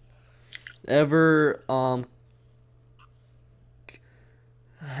ever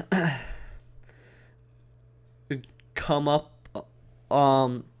come up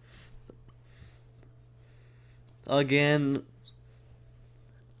again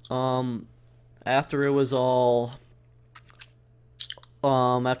after it was all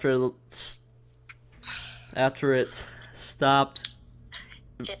after it stopped?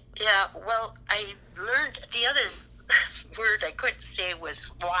 Yeah, well, I learned the other word I couldn't say was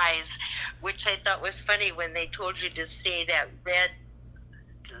wise, which I thought was funny when they told you to say that red,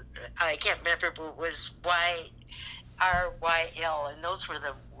 I can't remember, but it was YRYL, and those were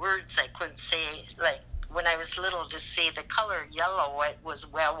the words I couldn't say, like when I was little, to say the color yellow, it was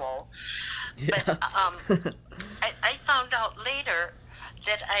wellow. Yeah. But I found out later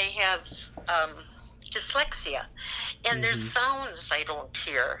that I have dyslexia, and there's sounds I don't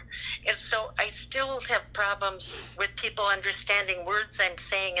hear, and so I still have problems with people understanding words I'm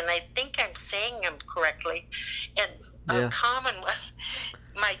saying, and I think I'm saying them correctly. And a common one,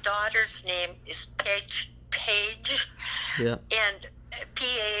 my daughter's name is Paige, Yeah. and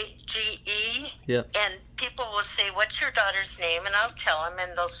Page, Yeah. and people will say, what's your daughter's name? And I'll tell them,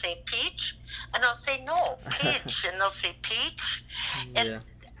 and they'll say Peach, and I'll say no, Peach, and they'll say Peach, and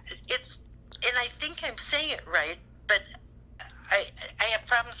and I think I'm saying it right, but I have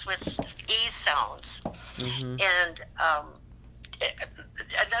problems with E sounds. And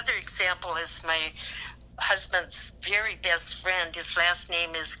another example is my husband's very best friend. His last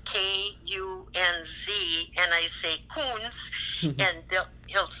name is Kunz, and I say Kunz, and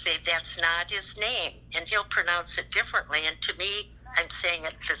he'll say that's not his name, and he'll pronounce it differently. And to me, I'm saying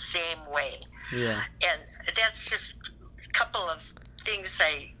it the same way. Yeah. And that's just a couple of things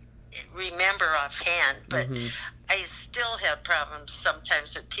I remember offhand, but I still have problems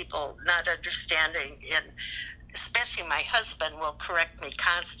sometimes with people not understanding, and especially my husband will correct me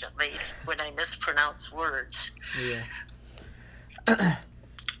constantly when I mispronounce words. Yeah.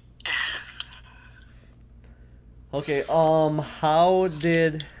 Okay, how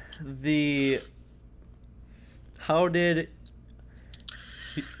did the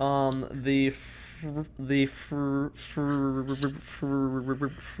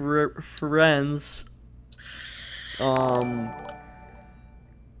friends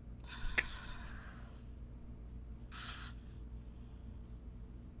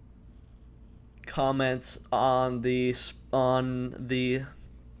comments on the on the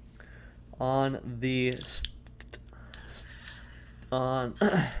on the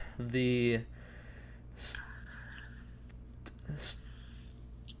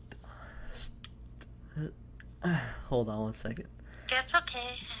hold on one second. That's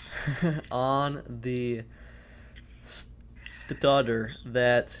okay. On the stutter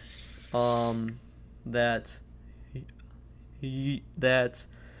that that he, that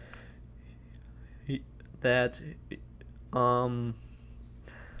he,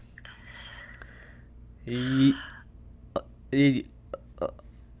 he,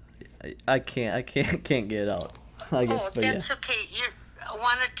 can't get it out. I guess, Oh, but yeah. that's okay. You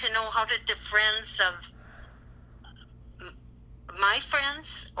wanted to know how did the friends of my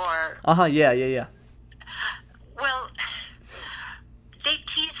friends or Yeah. well, they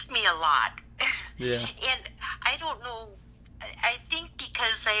teased me a lot. Yeah. And I don't know, I think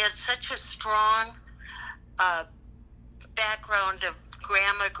because I had such a strong background of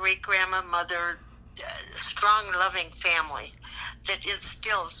grandma, great-grandma, mother, strong, loving family that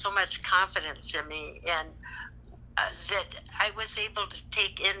instilled so much confidence in me, and that I was able to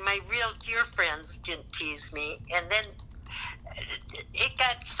take in. My real dear friends didn't tease me, and then it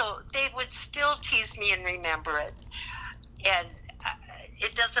got so they would still tease me and remember it, and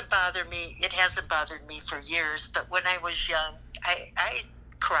it doesn't bother me. It hasn't bothered me for years, but when I was young, I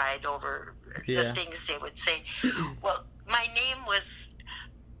cried over the Yeah. things they would say. Well, my name was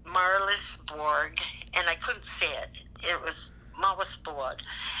Marlis Borg, and I couldn't say it. It was Mouse Borg,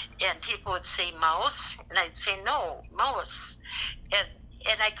 and people would say Mouse, and I'd say no, Mouse, and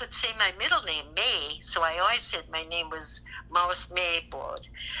I could say my middle name May, so I always said my name was Mouse May Borg,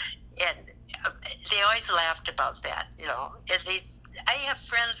 and they always laughed about that, you know. And I have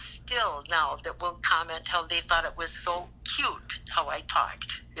friends still now that will comment how they thought it was so cute how I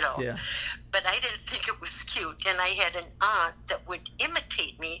talked, you know. Yeah. But I didn't think it was cute, and I had an aunt that would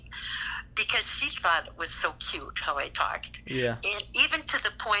imitate me because she thought it was so cute how I talked. Yeah. And even to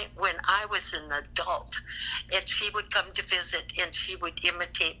the point when I was an adult, and she would come to visit, and she would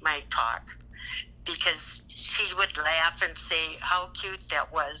imitate my talk because she would laugh and say how cute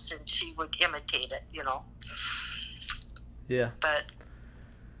that was, and she would imitate it, you know. Yeah. But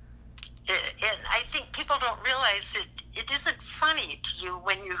and I think people don't realize it isn't funny to you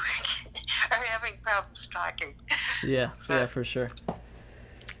when you are having problems talking. Yeah, for sure.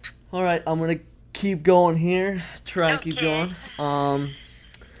 All right, I'm gonna keep going here. Try and keep Okay. going.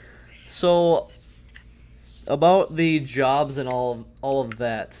 So about the jobs and all of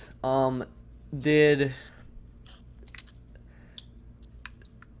that. Did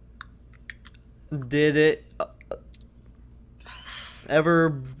it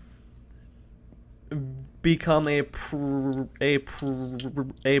ever become a problem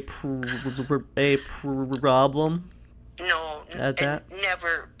No, at that?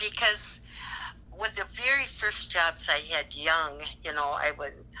 never. Because with the very first jobs I had young, you know, I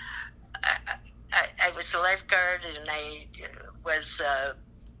was a lifeguard, and I was,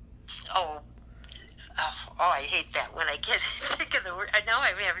 I hate that when I get think of the word. I know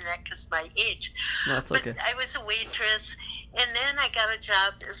I'm having that because my age. No, that's okay. But I was a waitress, and then I got a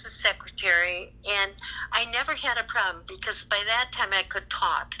job as a secretary, and I never had a problem because by that time I could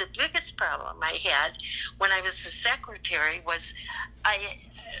talk. The biggest problem I had when I was a secretary was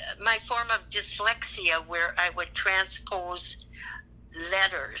my form of dyslexia, where I would transpose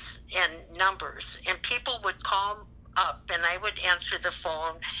letters and numbers, and people would call up, and I would answer the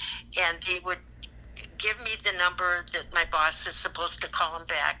phone, and they would give me the number that my boss is supposed to call him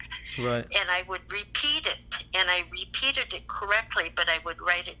back. Right. And I would repeat it, and I repeated it correctly, but I would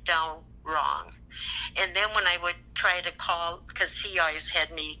write it down wrong. And then when I would try to call, because he always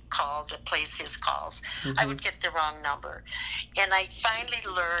had me call to place his calls, I would get the wrong number. And I finally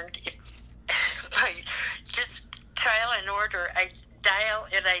learned, by just trial and error, I dial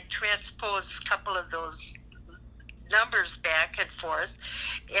and I transpose a couple of those numbers back and forth,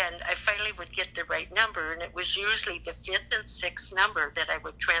 and I finally would get the right number, and it was usually the fifth and sixth number that I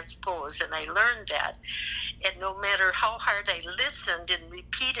would transpose, and I learned that. And no matter how hard I listened and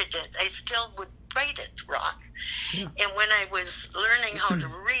repeated it, I still would write it wrong. Yeah. And when I was learning how to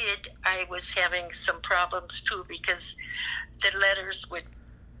read, I was having some problems too, because the letters would,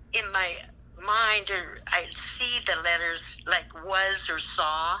 in my mind, or I'd see the letters like was or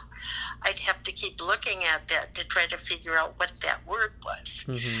saw. I'd have to keep looking at that to try to figure out what that word was.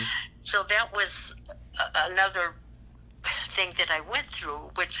 So that was another thing that I went through,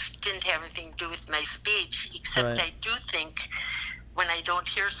 which didn't have anything to do with my speech, except Right. I do think when I don't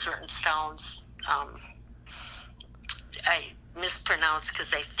hear certain sounds, mispronounce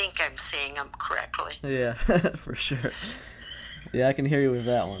because I think I'm saying them correctly. Yeah, for sure. Yeah, I can hear you with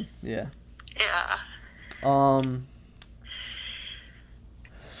that one. Yeah. Yeah.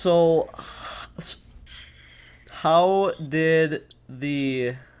 So, how did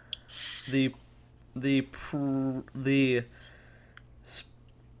the the the pr- the sp-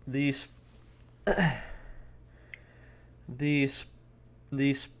 the sp- the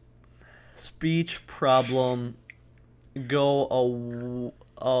sp- speech problem go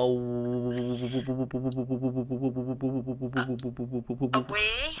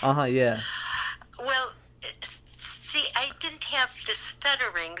Away? yeah. Well, see, I didn't have the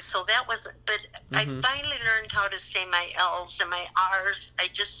stuttering, so that was, but I Mhm. finally learned how to say my L's and my R's. I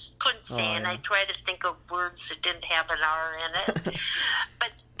just couldn't say, Oh, and I yeah. tried to think of words that didn't have an R in it.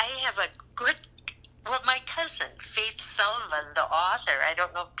 But I have a good, well, my cousin, Faith Sullivan, the author, I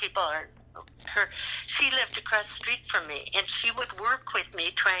don't know if people are, she lived across the street from me, and she would work with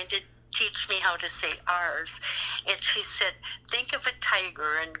me trying to teach me how to say R's. And she said, think of a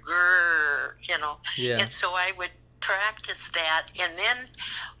tiger and grrr, Yeah. And so I would practice that. And then,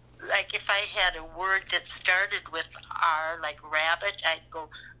 like, if I had a word that started with R, like rabbit, I'd go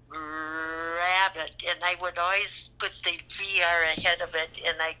rabbit. And I would always put the GR ahead of it,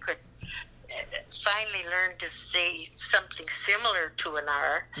 and I could finally learn to say something similar to an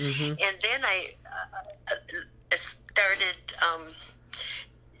R. Mhm. And then I started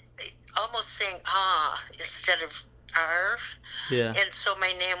almost saying instead of R. Yeah. And so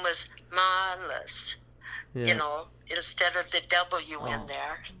my name was Marvelous, Yeah. instead of the W in Oh.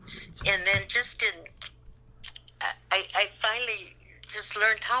 there. And then just didn't, I finally just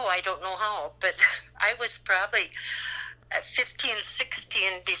learned how. I don't know how, but I was probably 15,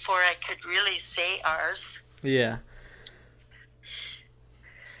 16 before I could really say R's. Yeah.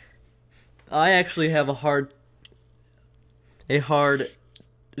 I actually have a hard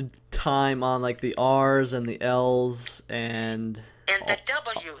time on like the R's and the L's and the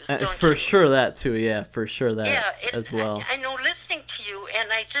W's, don't for you? sure that too. Yeah, for sure that Yeah, as well. I know listening to you,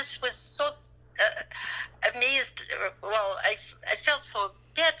 and I just was so amazed. Well, I felt so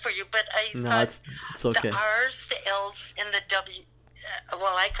bad for you, but I No, thought it's okay. the R's, the L's, and the W.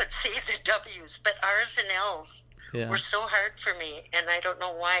 Well, I could say the W's, but R's and L's Yeah. were so hard for me, and I don't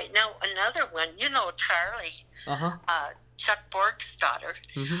know why. Now, another one, Charlie, Chuck Borg's daughter,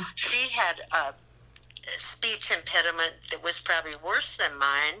 Mhm. she had a speech impediment that was probably worse than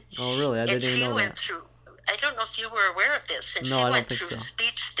mine. Oh, really? I didn't And even she know went that. through, I don't know if you were aware of this, and No, she I don't went think through so.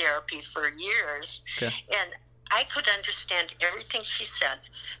 speech therapy for years. Okay. And I could understand everything she said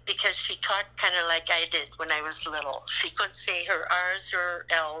because she talked kind of like I did when I was little. She couldn't say her R's or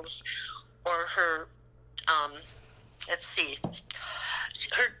L's or her, let's see,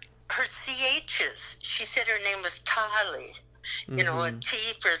 her CH's. She said her name was Tali. A T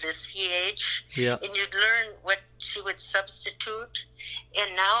for the CH. Yeah. And you'd learn what she would substitute.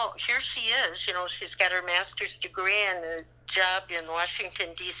 And now here she is. She's got her master's degree and a job in Washington,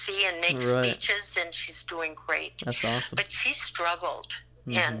 D.C. and makes Right. speeches, and she's doing great. That's awesome. But she struggled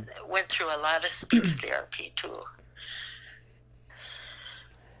and went through a lot of speech therapy, too.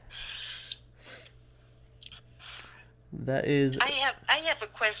 That is. I have a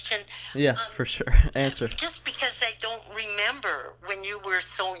question. Yeah, for sure. Answer. Just because I don't remember when you were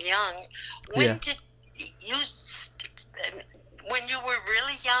so young, when did you, when you were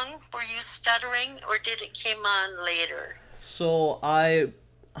really young, were you stuttering, or did it came on later? So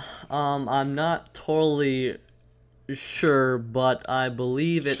I'm not totally sure, but I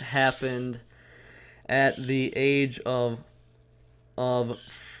believe it happened at the age of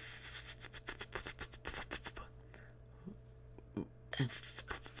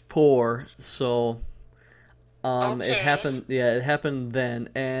 4. So it happened. Yeah, it happened then,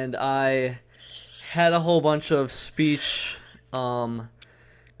 and I had a whole bunch of speech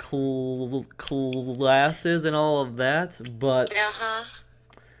classes and all of that, but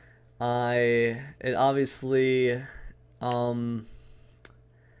it obviously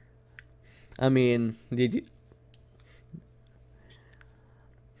I mean,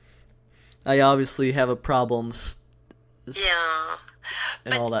 I obviously have a problem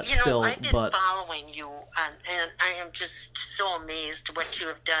and all that still, I've been but following you, and I am just so amazed what you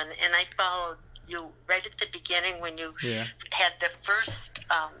have done. And I followed you right at the beginning when you had the first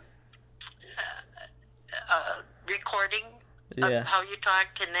recording of how you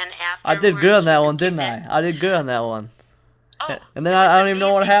talked, and then after I did good on that one, didn't I? I did good on that one. Oh, and then I don't even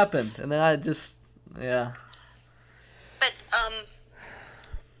know what happened, and then I just But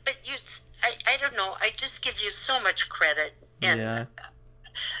you, I don't know. I just give you so much credit, and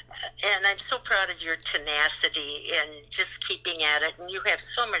And I'm so proud of your tenacity and just keeping at it. And you have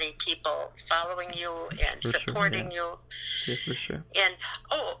so many people following you and For sure, supporting yeah. you. Yeah, for sure. And,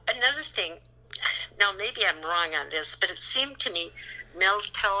 oh, another thing. Now, maybe I'm wrong on this, but it seemed to me Mel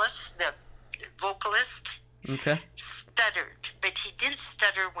Tillis, the vocalist, Okay. stuttered. But he didn't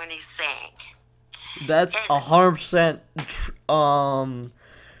stutter when he sang. That's And- 100%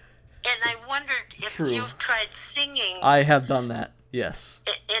 And I wondered if True. you've tried singing, I have done that. Yes.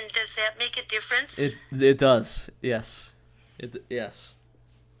 and does that make a difference? It does. Yes. Yes.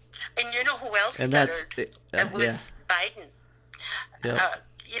 And you know who else And that's stuttered? yeah. It was Biden. Yep.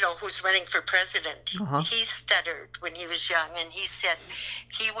 You know, who's running for president. Uh-huh. He stuttered when he was young, and he said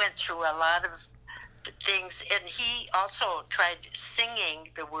he went through a lot of things, and he also tried singing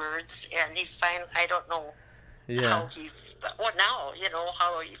the words, and he finally, I don't know Yeah. how he, well, now, you know,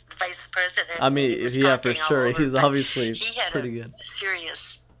 how he, vice president. I mean, he was yeah, for talking all sure. over, He's but obviously he had pretty a good.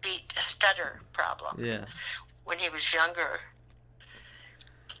 serious stutter problem Yeah. when he was younger.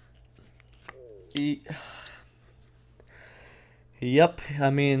 Yep. I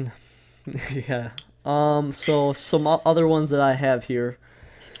mean, yeah. So some other ones that I have here.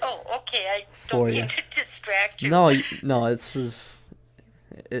 Oh, okay. I For don't you. mean to distract you. No, no, it's just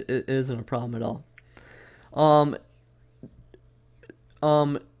it isn't a problem at all.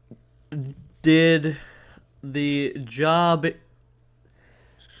 Did the job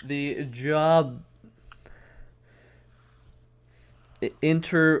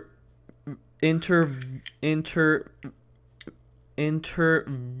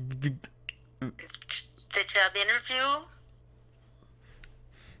inter The job interview?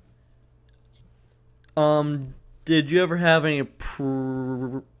 did you ever have any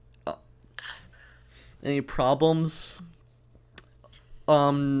problems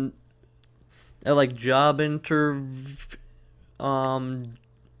at like job The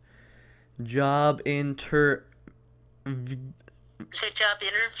job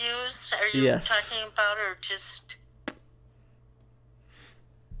interviews? Are you Yes. talking about, or just?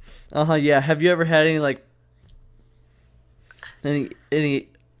 yeah, have you ever had any like any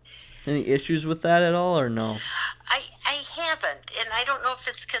issues with that at all, or no? I haven't, and I don't know if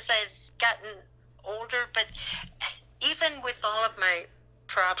it's because I've gotten older, but even with all of my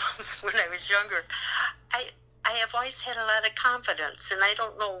problems when I was younger, I have always had a lot of confidence, and I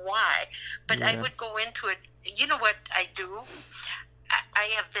don't know why, but I Yeah. would go into it. You know what I do? I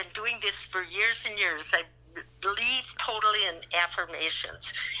have been doing this for years and years. I believe totally in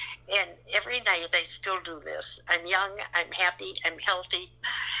affirmations, and every night I still do this. I'm young, I'm happy, I'm healthy,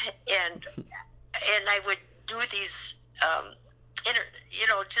 and I would do these,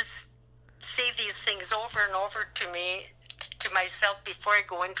 just say these things over and over to myself before I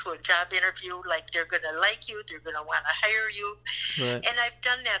go into a job interview, like they're going to like you, they're going to want to hire you. Right. And I've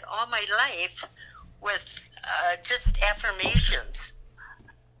done that all my life with just affirmations.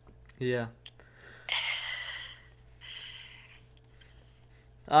 Yeah.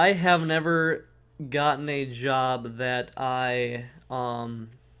 I have never gotten a job that I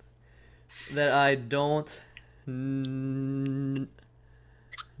don't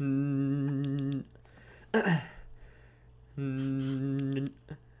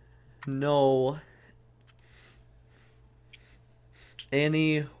know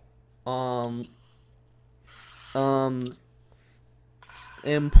any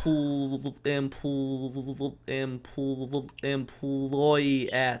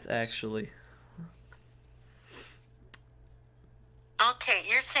employee at, actually. Okay,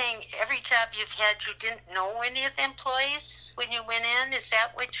 you're saying every job you've had, you didn't know any of the employees when you went in? Is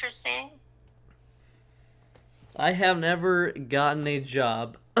that what you're saying? I have never gotten a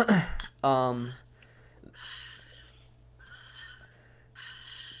job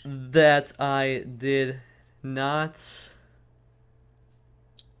that I did not.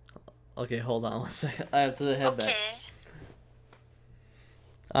 Okay, hold on one second. I have to head back. Okay.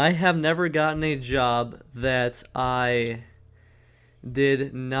 I have never gotten a job that I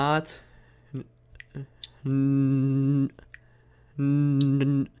did not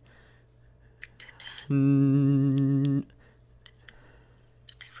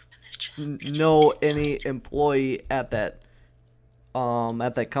know any employee at that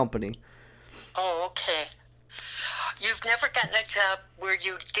company. Oh, okay. You've never gotten a job where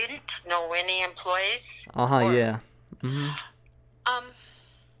you didn't know any employees? Or- Yeah. Mm-hmm.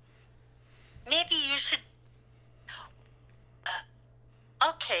 Maybe you should.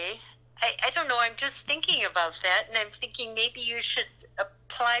 Okay. I don't know. I'm just thinking about that, and I'm thinking maybe you should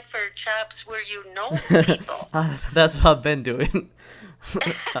apply for jobs where you know people. That's what I've been doing.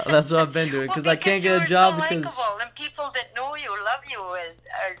 That's what I've been doing, Well, because I can't you get are a job so because likable, and people that know you love you and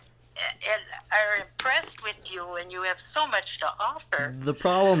are and are impressed with you, and you have so much to offer. The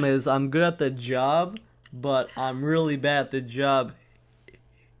problem is I'm good at the job, but I'm really bad at the job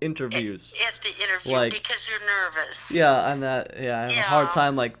interviews. At the interview, Like, because you're nervous. yeah, and that, yeah, I have a hard Yeah.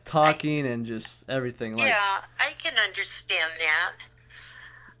 time like talking and just everything. Like, Yeah, I can understand that.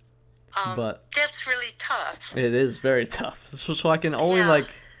 But- That's really tough. it is very tough. So I can only Yeah. like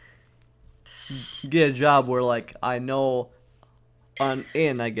get a job where like I know I'm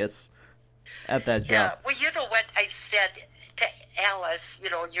in, I guess, at that Yeah. job. Well, you know what I said to Alice,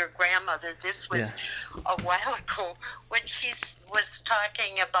 your grandmother, this was a while ago, when she was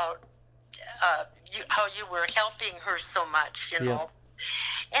talking about how you were helping her so much, Yeah.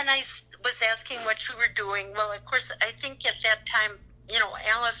 And I was asking what you were doing. Well, of course, I think at that time,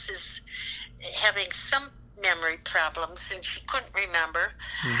 Alice is having some memory problems, and she couldn't remember.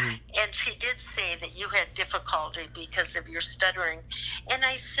 Mm-hmm. And she did say that you had difficulty because of your stuttering. And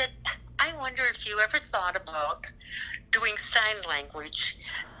I said, I wonder if you ever thought about doing sign language.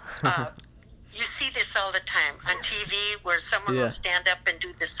 You see this all the time on TV, where someone Yeah. will stand up and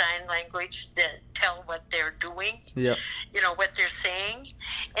do the sign language that tell what they're doing, Yep. what they're saying.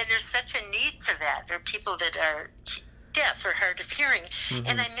 And there's such a need for that. There are people that are deaf or hard of hearing. Mm-hmm.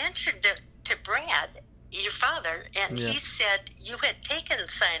 And I mentioned it to Brad, your father, and Yeah. he said you had taken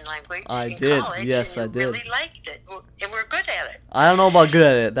sign language I in did. college, Yes, and I you did. really liked it, and we're good at it. I don't know about good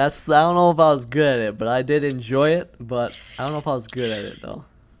at it. I don't know if I was good at it, but I did enjoy it. But I don't know if I was good at it though.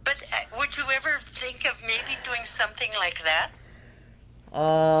 But would you ever think of maybe doing something like that?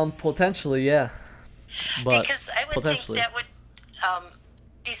 Potentially, yeah. But Because I would think potentially. that would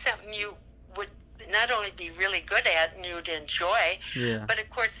be something you would not only be really good at and you'd enjoy, Yeah. but of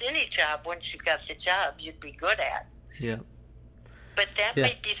course any job, once you got the job, you'd be good at. Yeah. But that Yeah.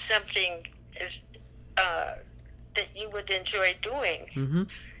 might be something that you would enjoy doing. Mm-hmm.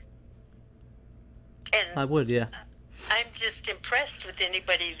 And I would, yeah. I'm just impressed with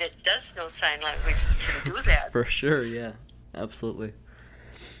anybody that does know sign language and can do that. For sure, yeah. Absolutely.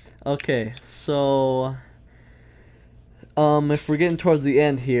 Okay, so if we're getting towards the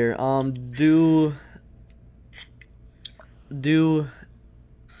end here,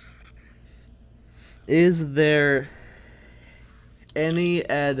 is there any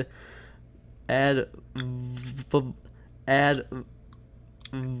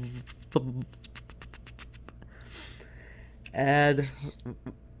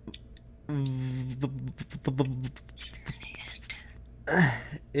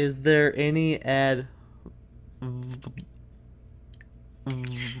is there any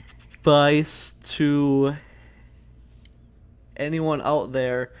advice to anyone out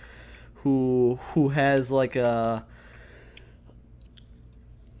there who has like a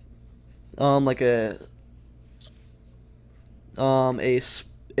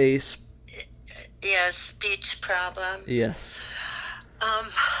Yeah, speech problem. yes.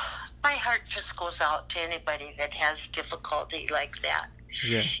 My heart just goes out to anybody that has difficulty like that.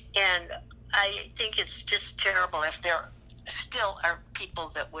 Yeah. And I think it's just terrible if there still are people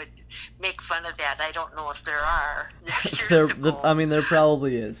that would make fun of that. I don't know if there are. Years ago, I mean, there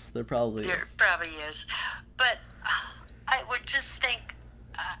probably is. There probably there is. probably is. But I would just think,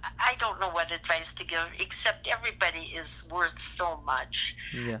 I don't know what advice to give, except everybody is worth so much.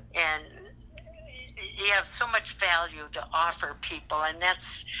 Yeah. And you have so much value to offer people, and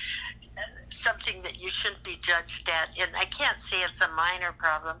that's something that you shouldn't be judged at. And I can't say it's a minor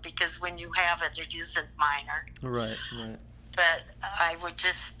problem, because when you have it, it isn't minor. Right, right. But I would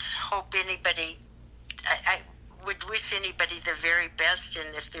just hope anybody, I would wish anybody the very best,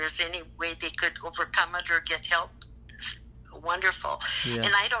 and if there's any way they could overcome it or get help, wonderful. Yeah.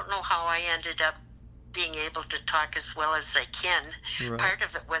 And I don't know how I ended up being able to talk as well as I can. Right. Part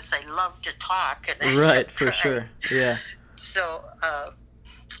of it was I love to talk, and I Right, kept for trying. sure. Yeah. So,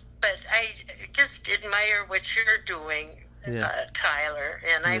 but I just admire what you're doing, Yeah. Tyler,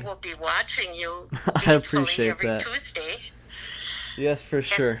 and I Yeah. will be watching you I faithfully appreciate every that. Tuesday. Yes, for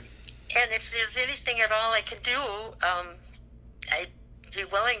sure. And if there's anything at all I can do, I'd be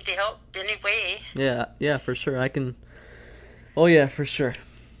willing to help any way. Yeah, yeah, for sure. I can. Oh yeah, for sure.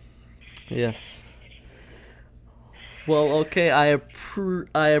 Yes. Well, okay. I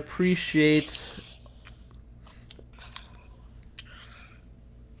appreciate.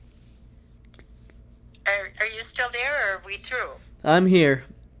 Are you still there, or are we through? I'm here.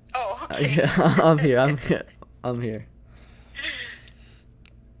 Oh, okay. Yeah, I'm here. I'm here.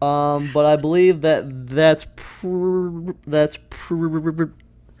 But I believe that's pretty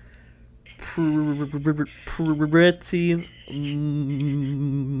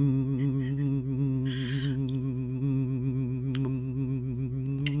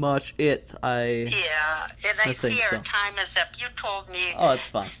much it. Yeah, and I think see our so. time is up. You told me Oh, it's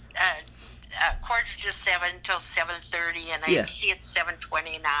fine. 7:45 till 7:30, and I Yeah. see it's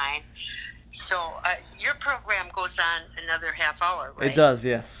 7:29. So your program goes on another half hour, right? It does,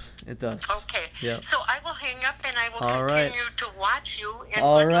 yes. It does. Okay. Yep. So I will hang up and I will All right. continue to watch you. And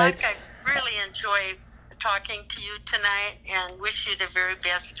All good right. luck. I really enjoy talking to you tonight and wish you the very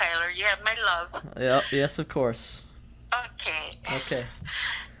best, Tyler. You have my love. Yep. Yes, of course. Okay. Okay.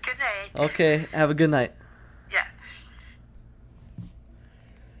 Good night. Okay. Have a good night. Yeah.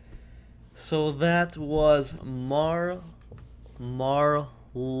 So that was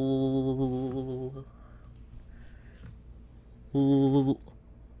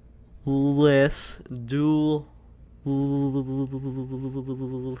Let's do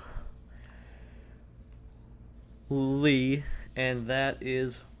Lee, and that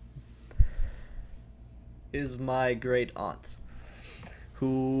is my great aunt,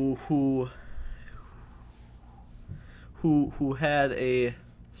 who had a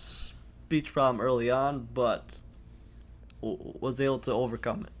speech problem early on, but was able to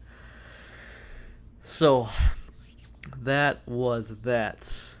overcome it. So that was that.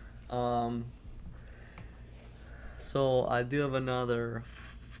 So I do have another.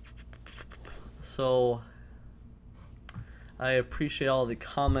 So I appreciate all the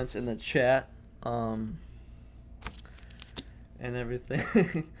comments in the chat, and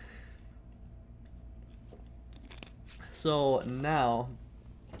everything. So now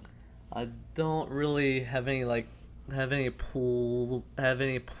I don't really have any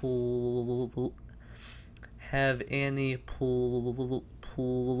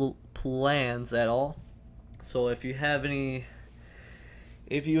plans at all. So if you have any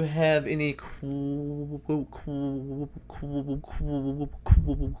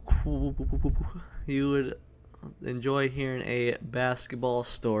you would enjoy hearing a basketball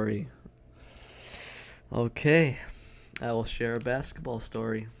story. Okay, I will share a basketball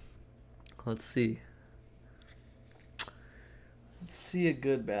story. Let's see a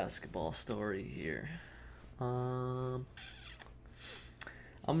good basketball story here. I'm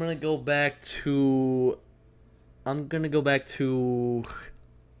gonna go back to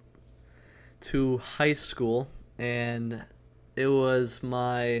high school, and it was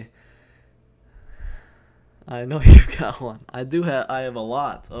my. I know you've got one. I have a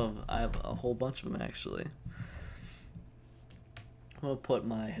whole bunch of them actually. I'm gonna put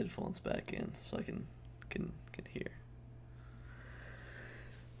my headphones back in so I can hear.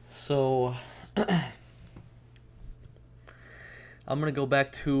 So I'm gonna go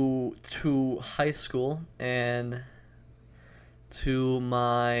back to high school and to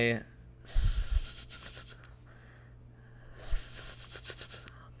my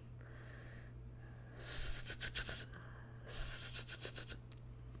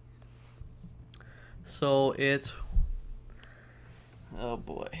so it's oh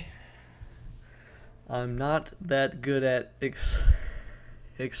boy, I'm not that good at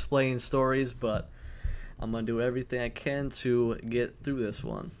explaining stories, but I'm gonna do everything I can to get through this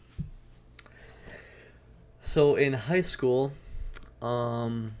one. So in high school,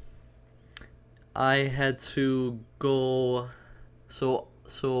 I had to go. So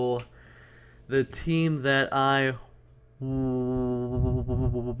the team that I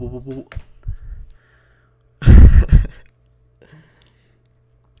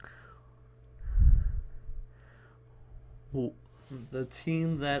the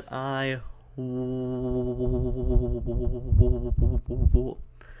team that I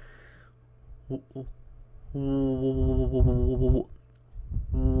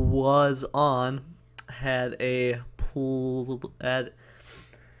was on had a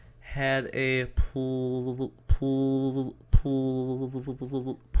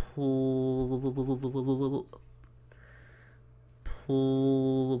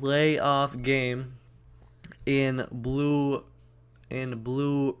playoff game in blue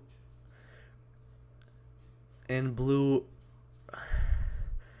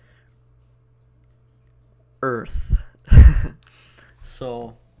earth.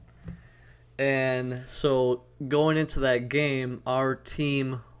 So going into that game, our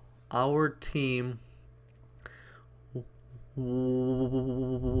team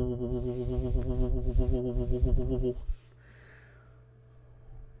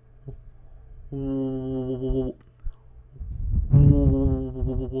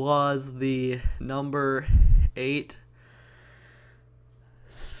was the number 8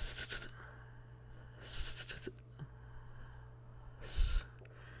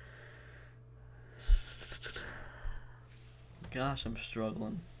 gosh, I'm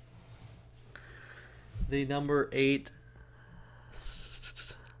struggling. The number 8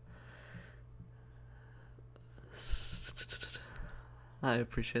 I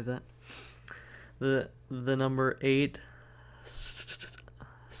appreciate that. The number 8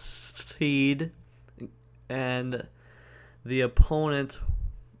 seed, and the opponent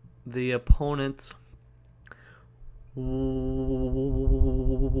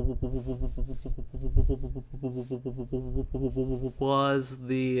was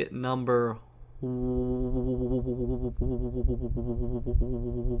the number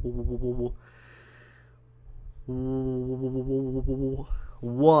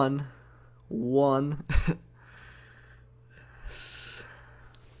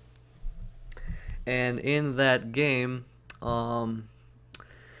And in that game,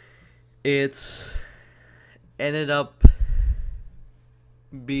 it ended up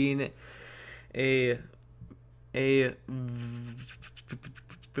being a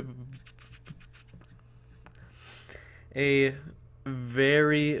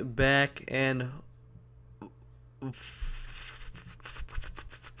very back and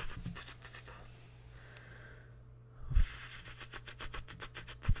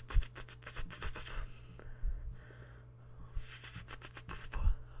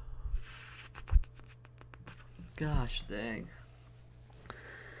gosh dang.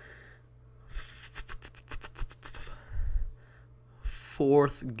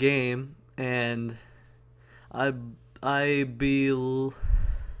 Fourth game, and I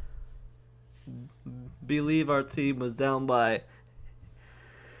believe our team was down by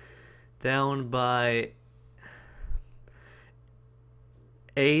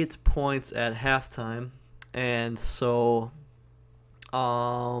 8 points at halftime, and so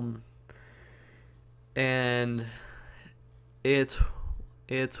and it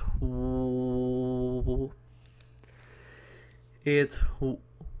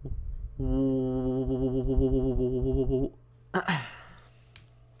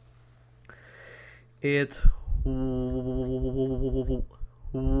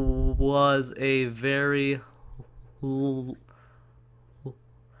was a very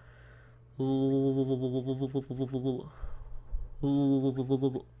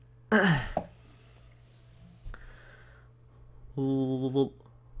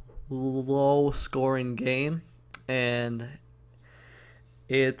low scoring game, and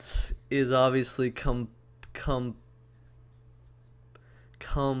it is obviously competitive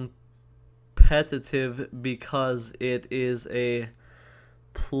because it is it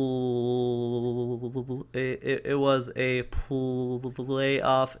was a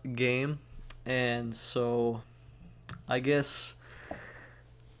playoff game, and so I guess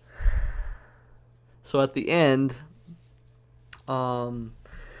so at the end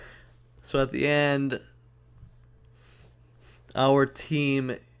our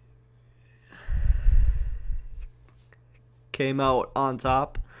team came out on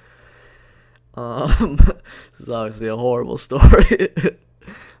top. This is obviously a horrible story.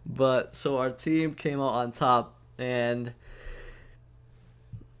 But so our team came out on top, and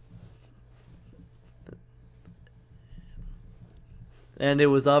it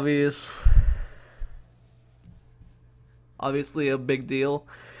was obviously a big deal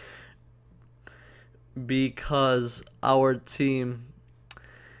because our team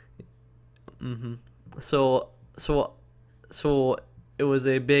so it was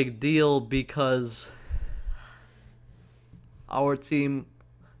a big deal because our team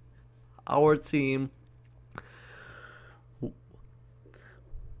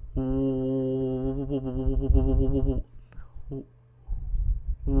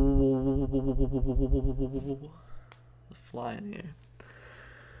flying here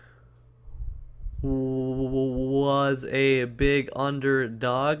was a big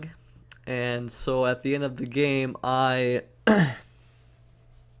underdog, and so at the end of the game I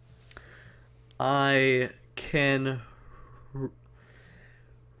can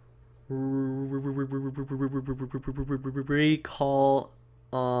recall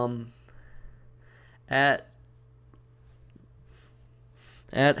at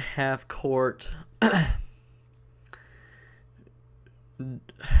half court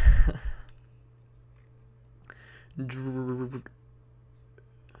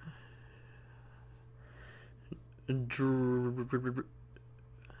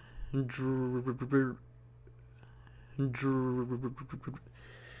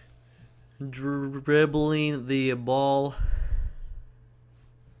dribbling the ball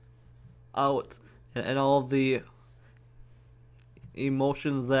out, and all the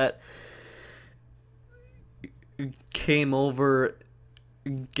emotions that came over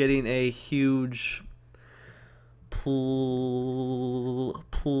getting a huge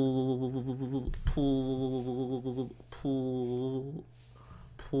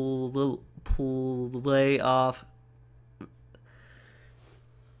playoff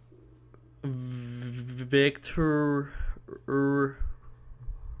victory,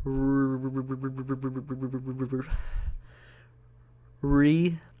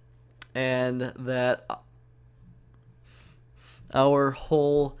 and that our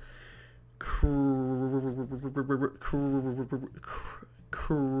whole crowd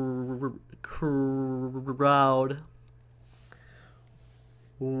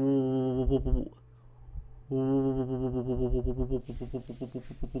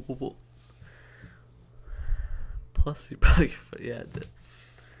plus you probably, yeah,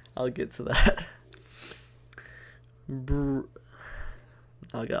 I'll get to that.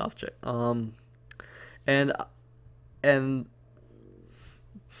 I'll get off track. And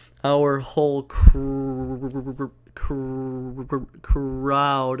our whole crowd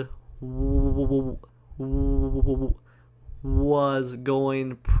was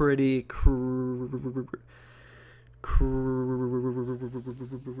going pretty crazy.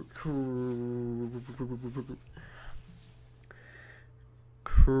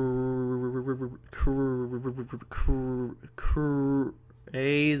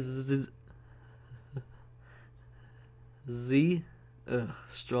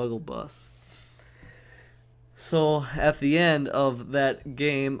 Struggle bus. So at the end of that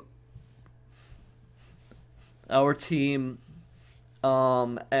game, our team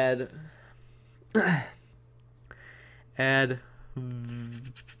had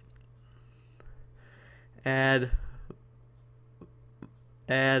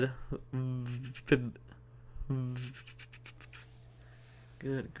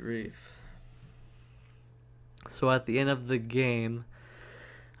good grief. So at the end of the game,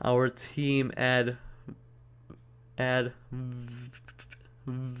 our team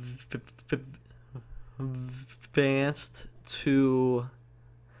advanced to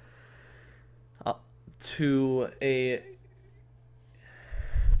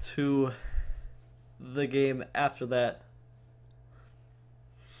the game after that.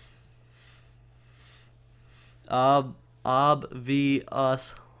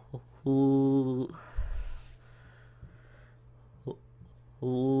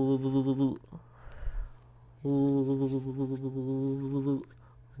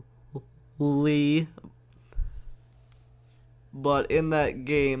 But in that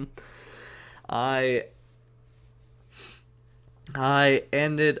game, I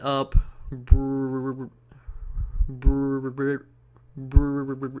ended up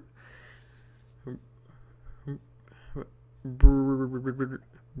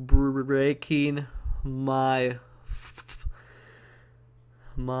breaking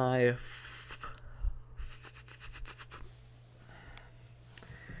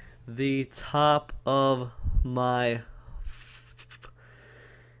the top of my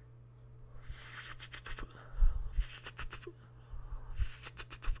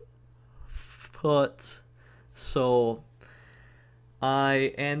foot, so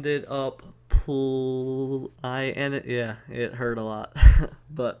I ended up yeah, it hurt a lot.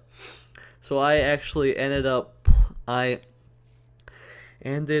 But so I actually ended up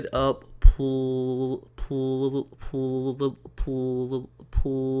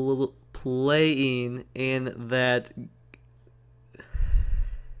playing in that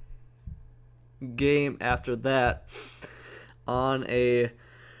game after that on a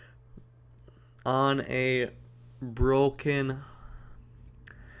broken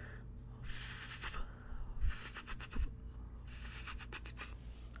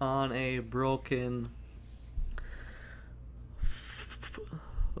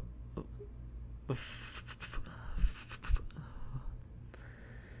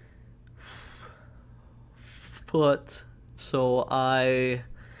foot, so I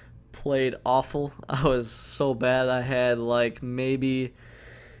played awful. I was so bad. I had like maybe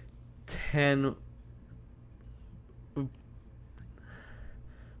 10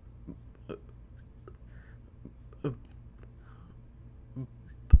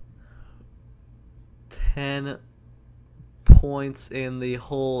 points in the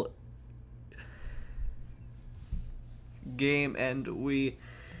whole game, and we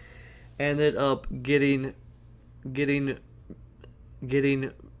ended up getting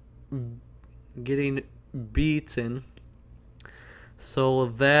beaten. So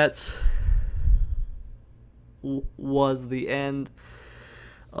that was the end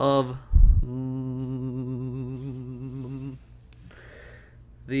of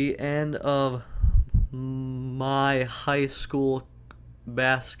my high school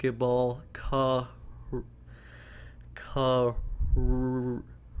basketball career.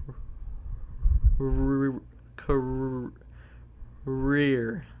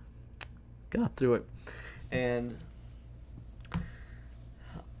 Got through it. And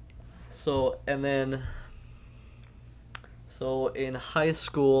So and then so in high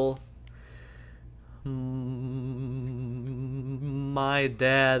school, my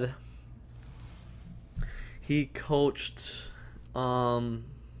dad, he coached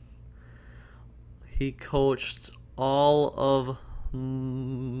he coached all of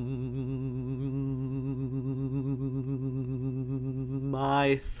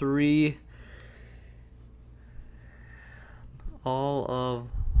my three all of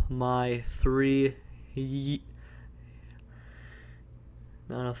my three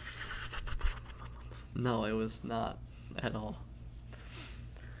not a no, it was not at all.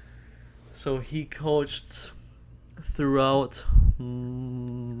 So he coached throughout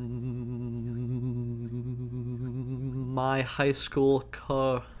my high school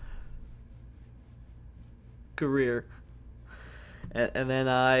career, and then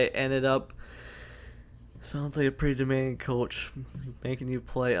I ended up. Sounds like a pretty demanding coach, making you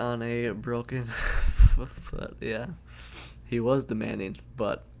play on a broken foot. Yeah, he was demanding,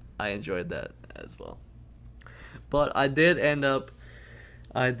 but I enjoyed that as well. But I did end up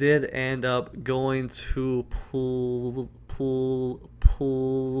going to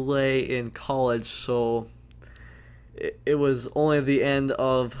play in college, so it was only the end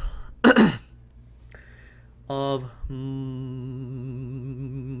of of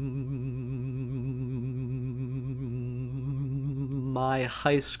my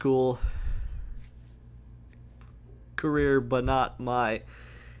high school career, but not my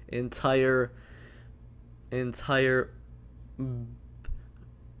entire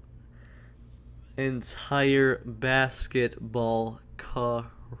basketball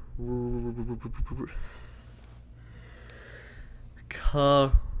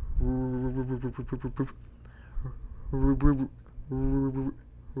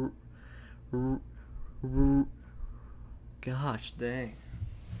gosh dang.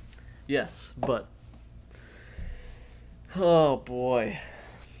 Yes, but oh boy.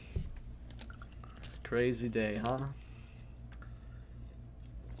 Crazy day, huh?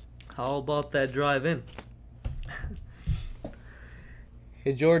 How about that drive in?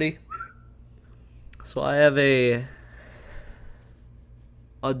 Hey Jordy. So I have a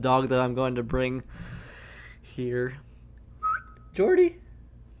dog that I'm going to bring here. Jordy?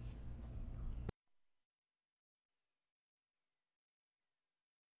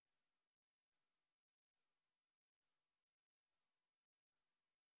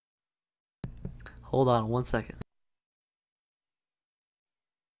 Hold on 1 second.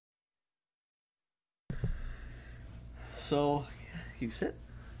 So, you sit?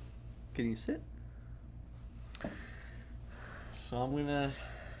 Can you sit? So I'm gonna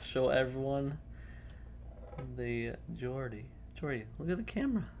show everyone the Jordy. Jordy, look at the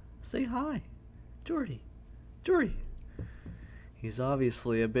camera. Say hi. Jordy. Jordy. He's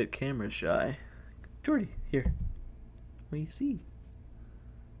obviously a bit camera shy. Jordy, here. What do you see?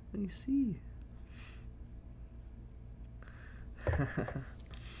 What do you see?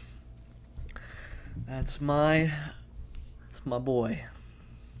 That's my boy.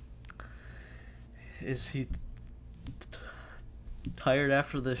 Is he tired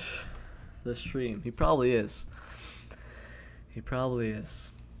after the stream? He probably is. He probably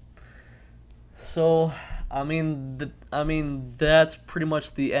is. So, I mean that's pretty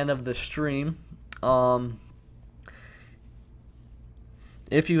much the end of the stream.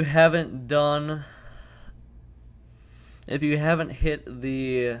 If you haven't hit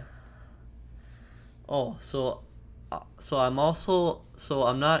the I'm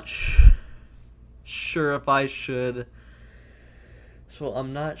not sure if I should. So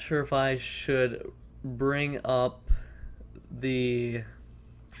I'm not sure if I should bring up the.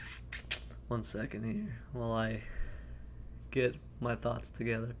 1 second here while I get my thoughts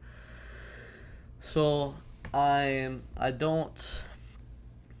together. So I don't.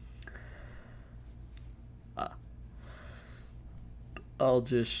 I'll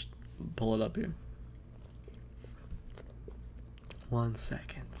just pull it up here. 1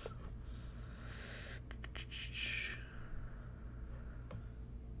 second.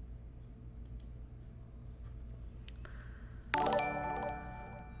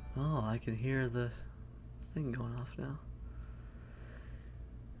 Oh, I can hear the thing going off now.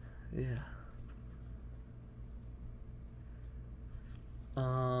 Yeah.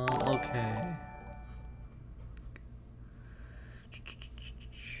 Okay.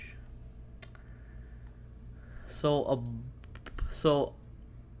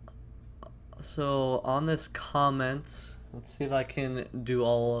 So on this comment, let's see if I can do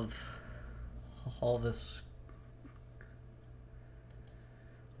all this.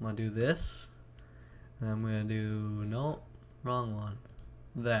 I'm gonna do this, and I'm gonna do no, wrong one.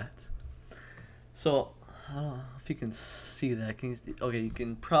 That. So I don't know if you can see that. Can you see? Okay, you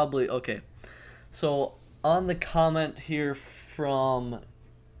can probably. Okay, so on the comment here from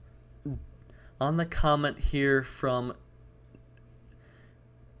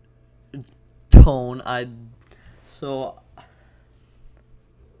Tone, so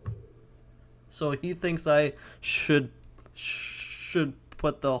so he thinks I should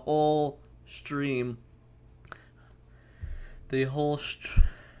put the whole stream,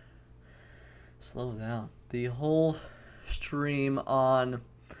 slow down, the whole stream on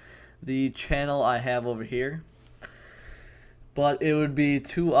the channel I have over here. But it would be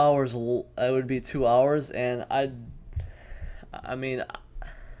 2 hours. It would be 2 hours, and I mean,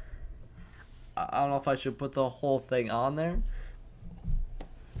 I don't know if I should put the whole thing on there,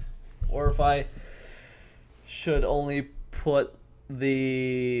 or if I should only put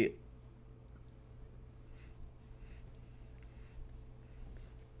the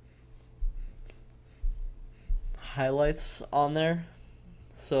highlights on there.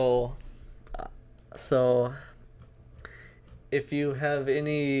 So if you have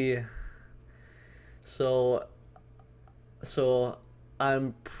any, so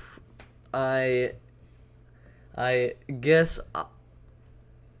I guess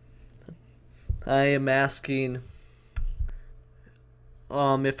I am asking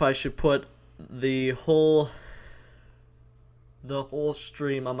if I should put the whole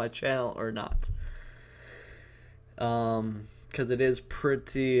stream on my channel or not. Because it is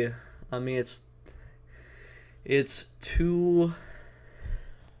pretty, I mean, it's 2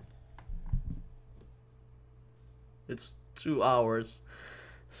 hours,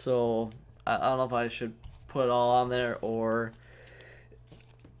 so I don't know if I should put it all on there, or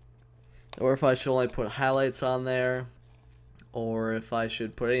if I should only put highlights on there, or if I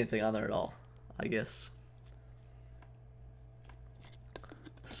should put anything on there at all, I guess.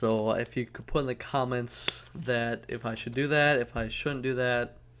 So if you could put in the comments that if I should do that, if I shouldn't do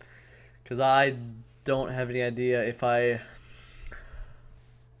that, because I don't have any idea if I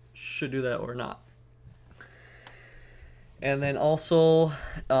should do that or not. And then also,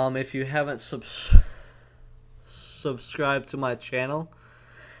 if you haven't subscribed to my channel,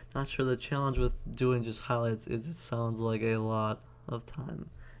 not sure the challenge with doing just highlights is it sounds like a lot of time.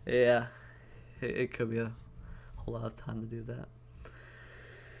 Yeah, it could be a whole lot of time to do that.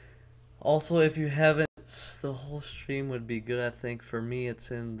 Also, if you haven't, the whole stream would be good. I think for me, it's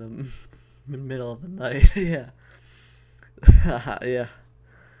in the middle of the night. Yeah. Yeah.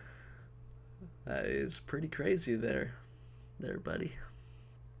 That is pretty crazy there, buddy.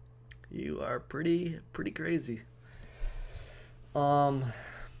 You are pretty crazy.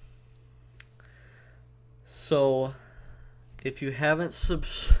 So if you haven't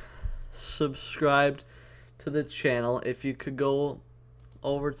subscribed to the channel, if you could go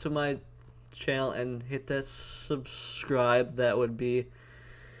over to my channel and hit that subscribe, that would be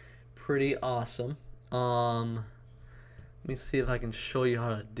pretty awesome. Let me see if I can show you how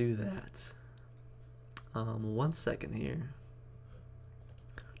to do that. 1 second here.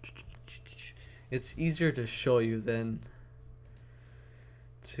 It's easier to show you than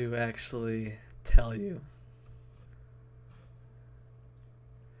to actually tell you.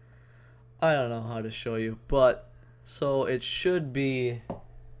 I don't know how to show you, but so it should be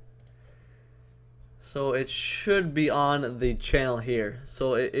on the channel here.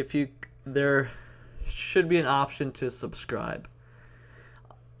 So if you, there should be an option to subscribe.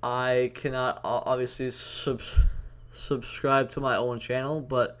 I cannot obviously subscribe to my own channel,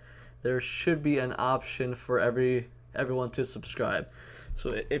 but there should be an option for everyone to subscribe.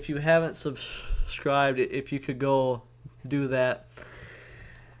 So if you haven't subscribed, if you could go do that,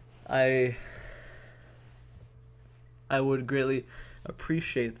 I would greatly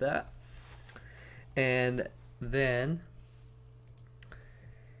appreciate that. And then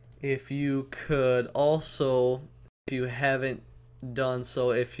if you could also, if you haven't done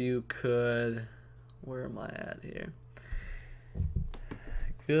so, if you could, where am I at here?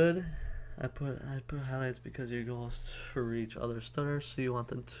 Good. I put highlights because your goal is to reach other stutters, so you want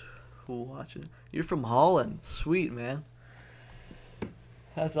them to watch it. You're from Holland. Sweet, man.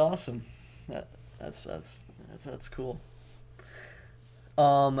 That's awesome. That's cool.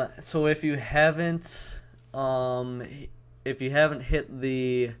 So if you haven't hit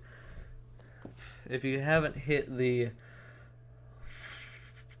the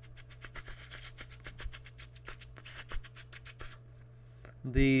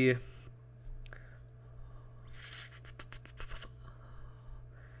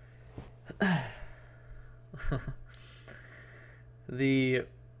the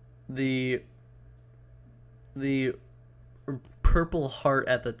purple heart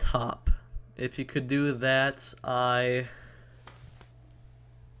at the top, if you could do that, I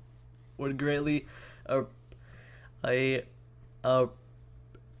would greatly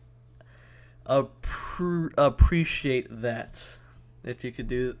appreciate that. If you could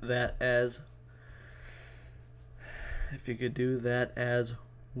do that as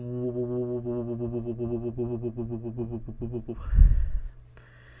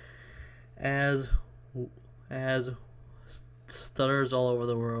as stutters all over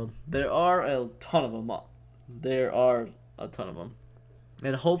the world. There are a ton of them. There are a ton of them.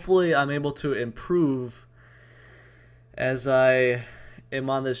 And hopefully I'm able to improve as I am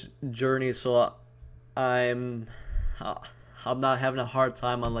on this journey, so I'm not having a hard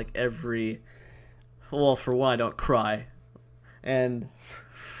time on like every, well, for one, I don't cry, and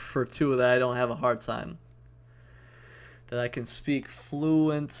for two, that I don't have a hard time, that I can speak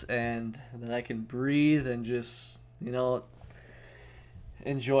fluent, and that I can breathe and just, you know,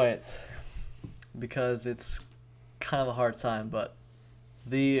 enjoy it, because it's kind of a hard time. But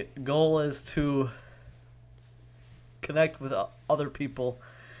the goal is to connect with other people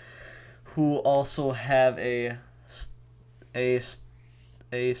who also have a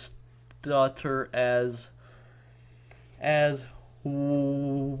stutter as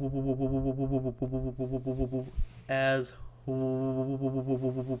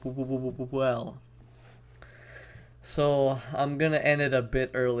well. So I'm gonna end it a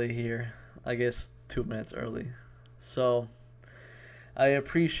bit early here, I guess 2 minutes early. So I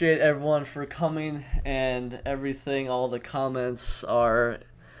appreciate everyone for coming and everything. All the comments are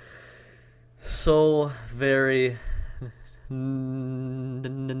so very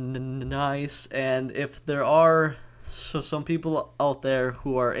nice, and if there are some people out there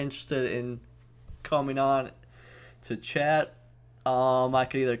who are interested in coming on to chat, I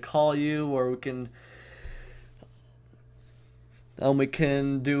could either call you, or we can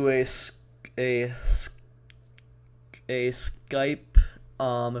do a Skype,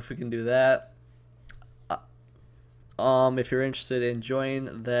 if we can do that. If you're interested in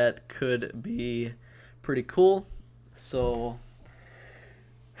joining, that could be pretty cool. So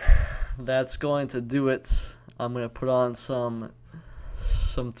that's going to do it. I'm going to put on some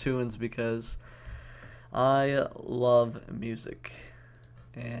tunes because I love music,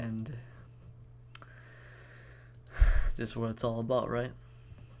 and just what it's all about, right?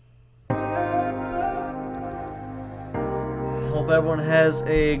 Hope everyone has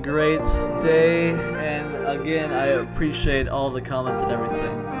a great day, and again, I appreciate all the comments and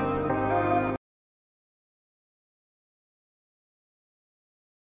everything.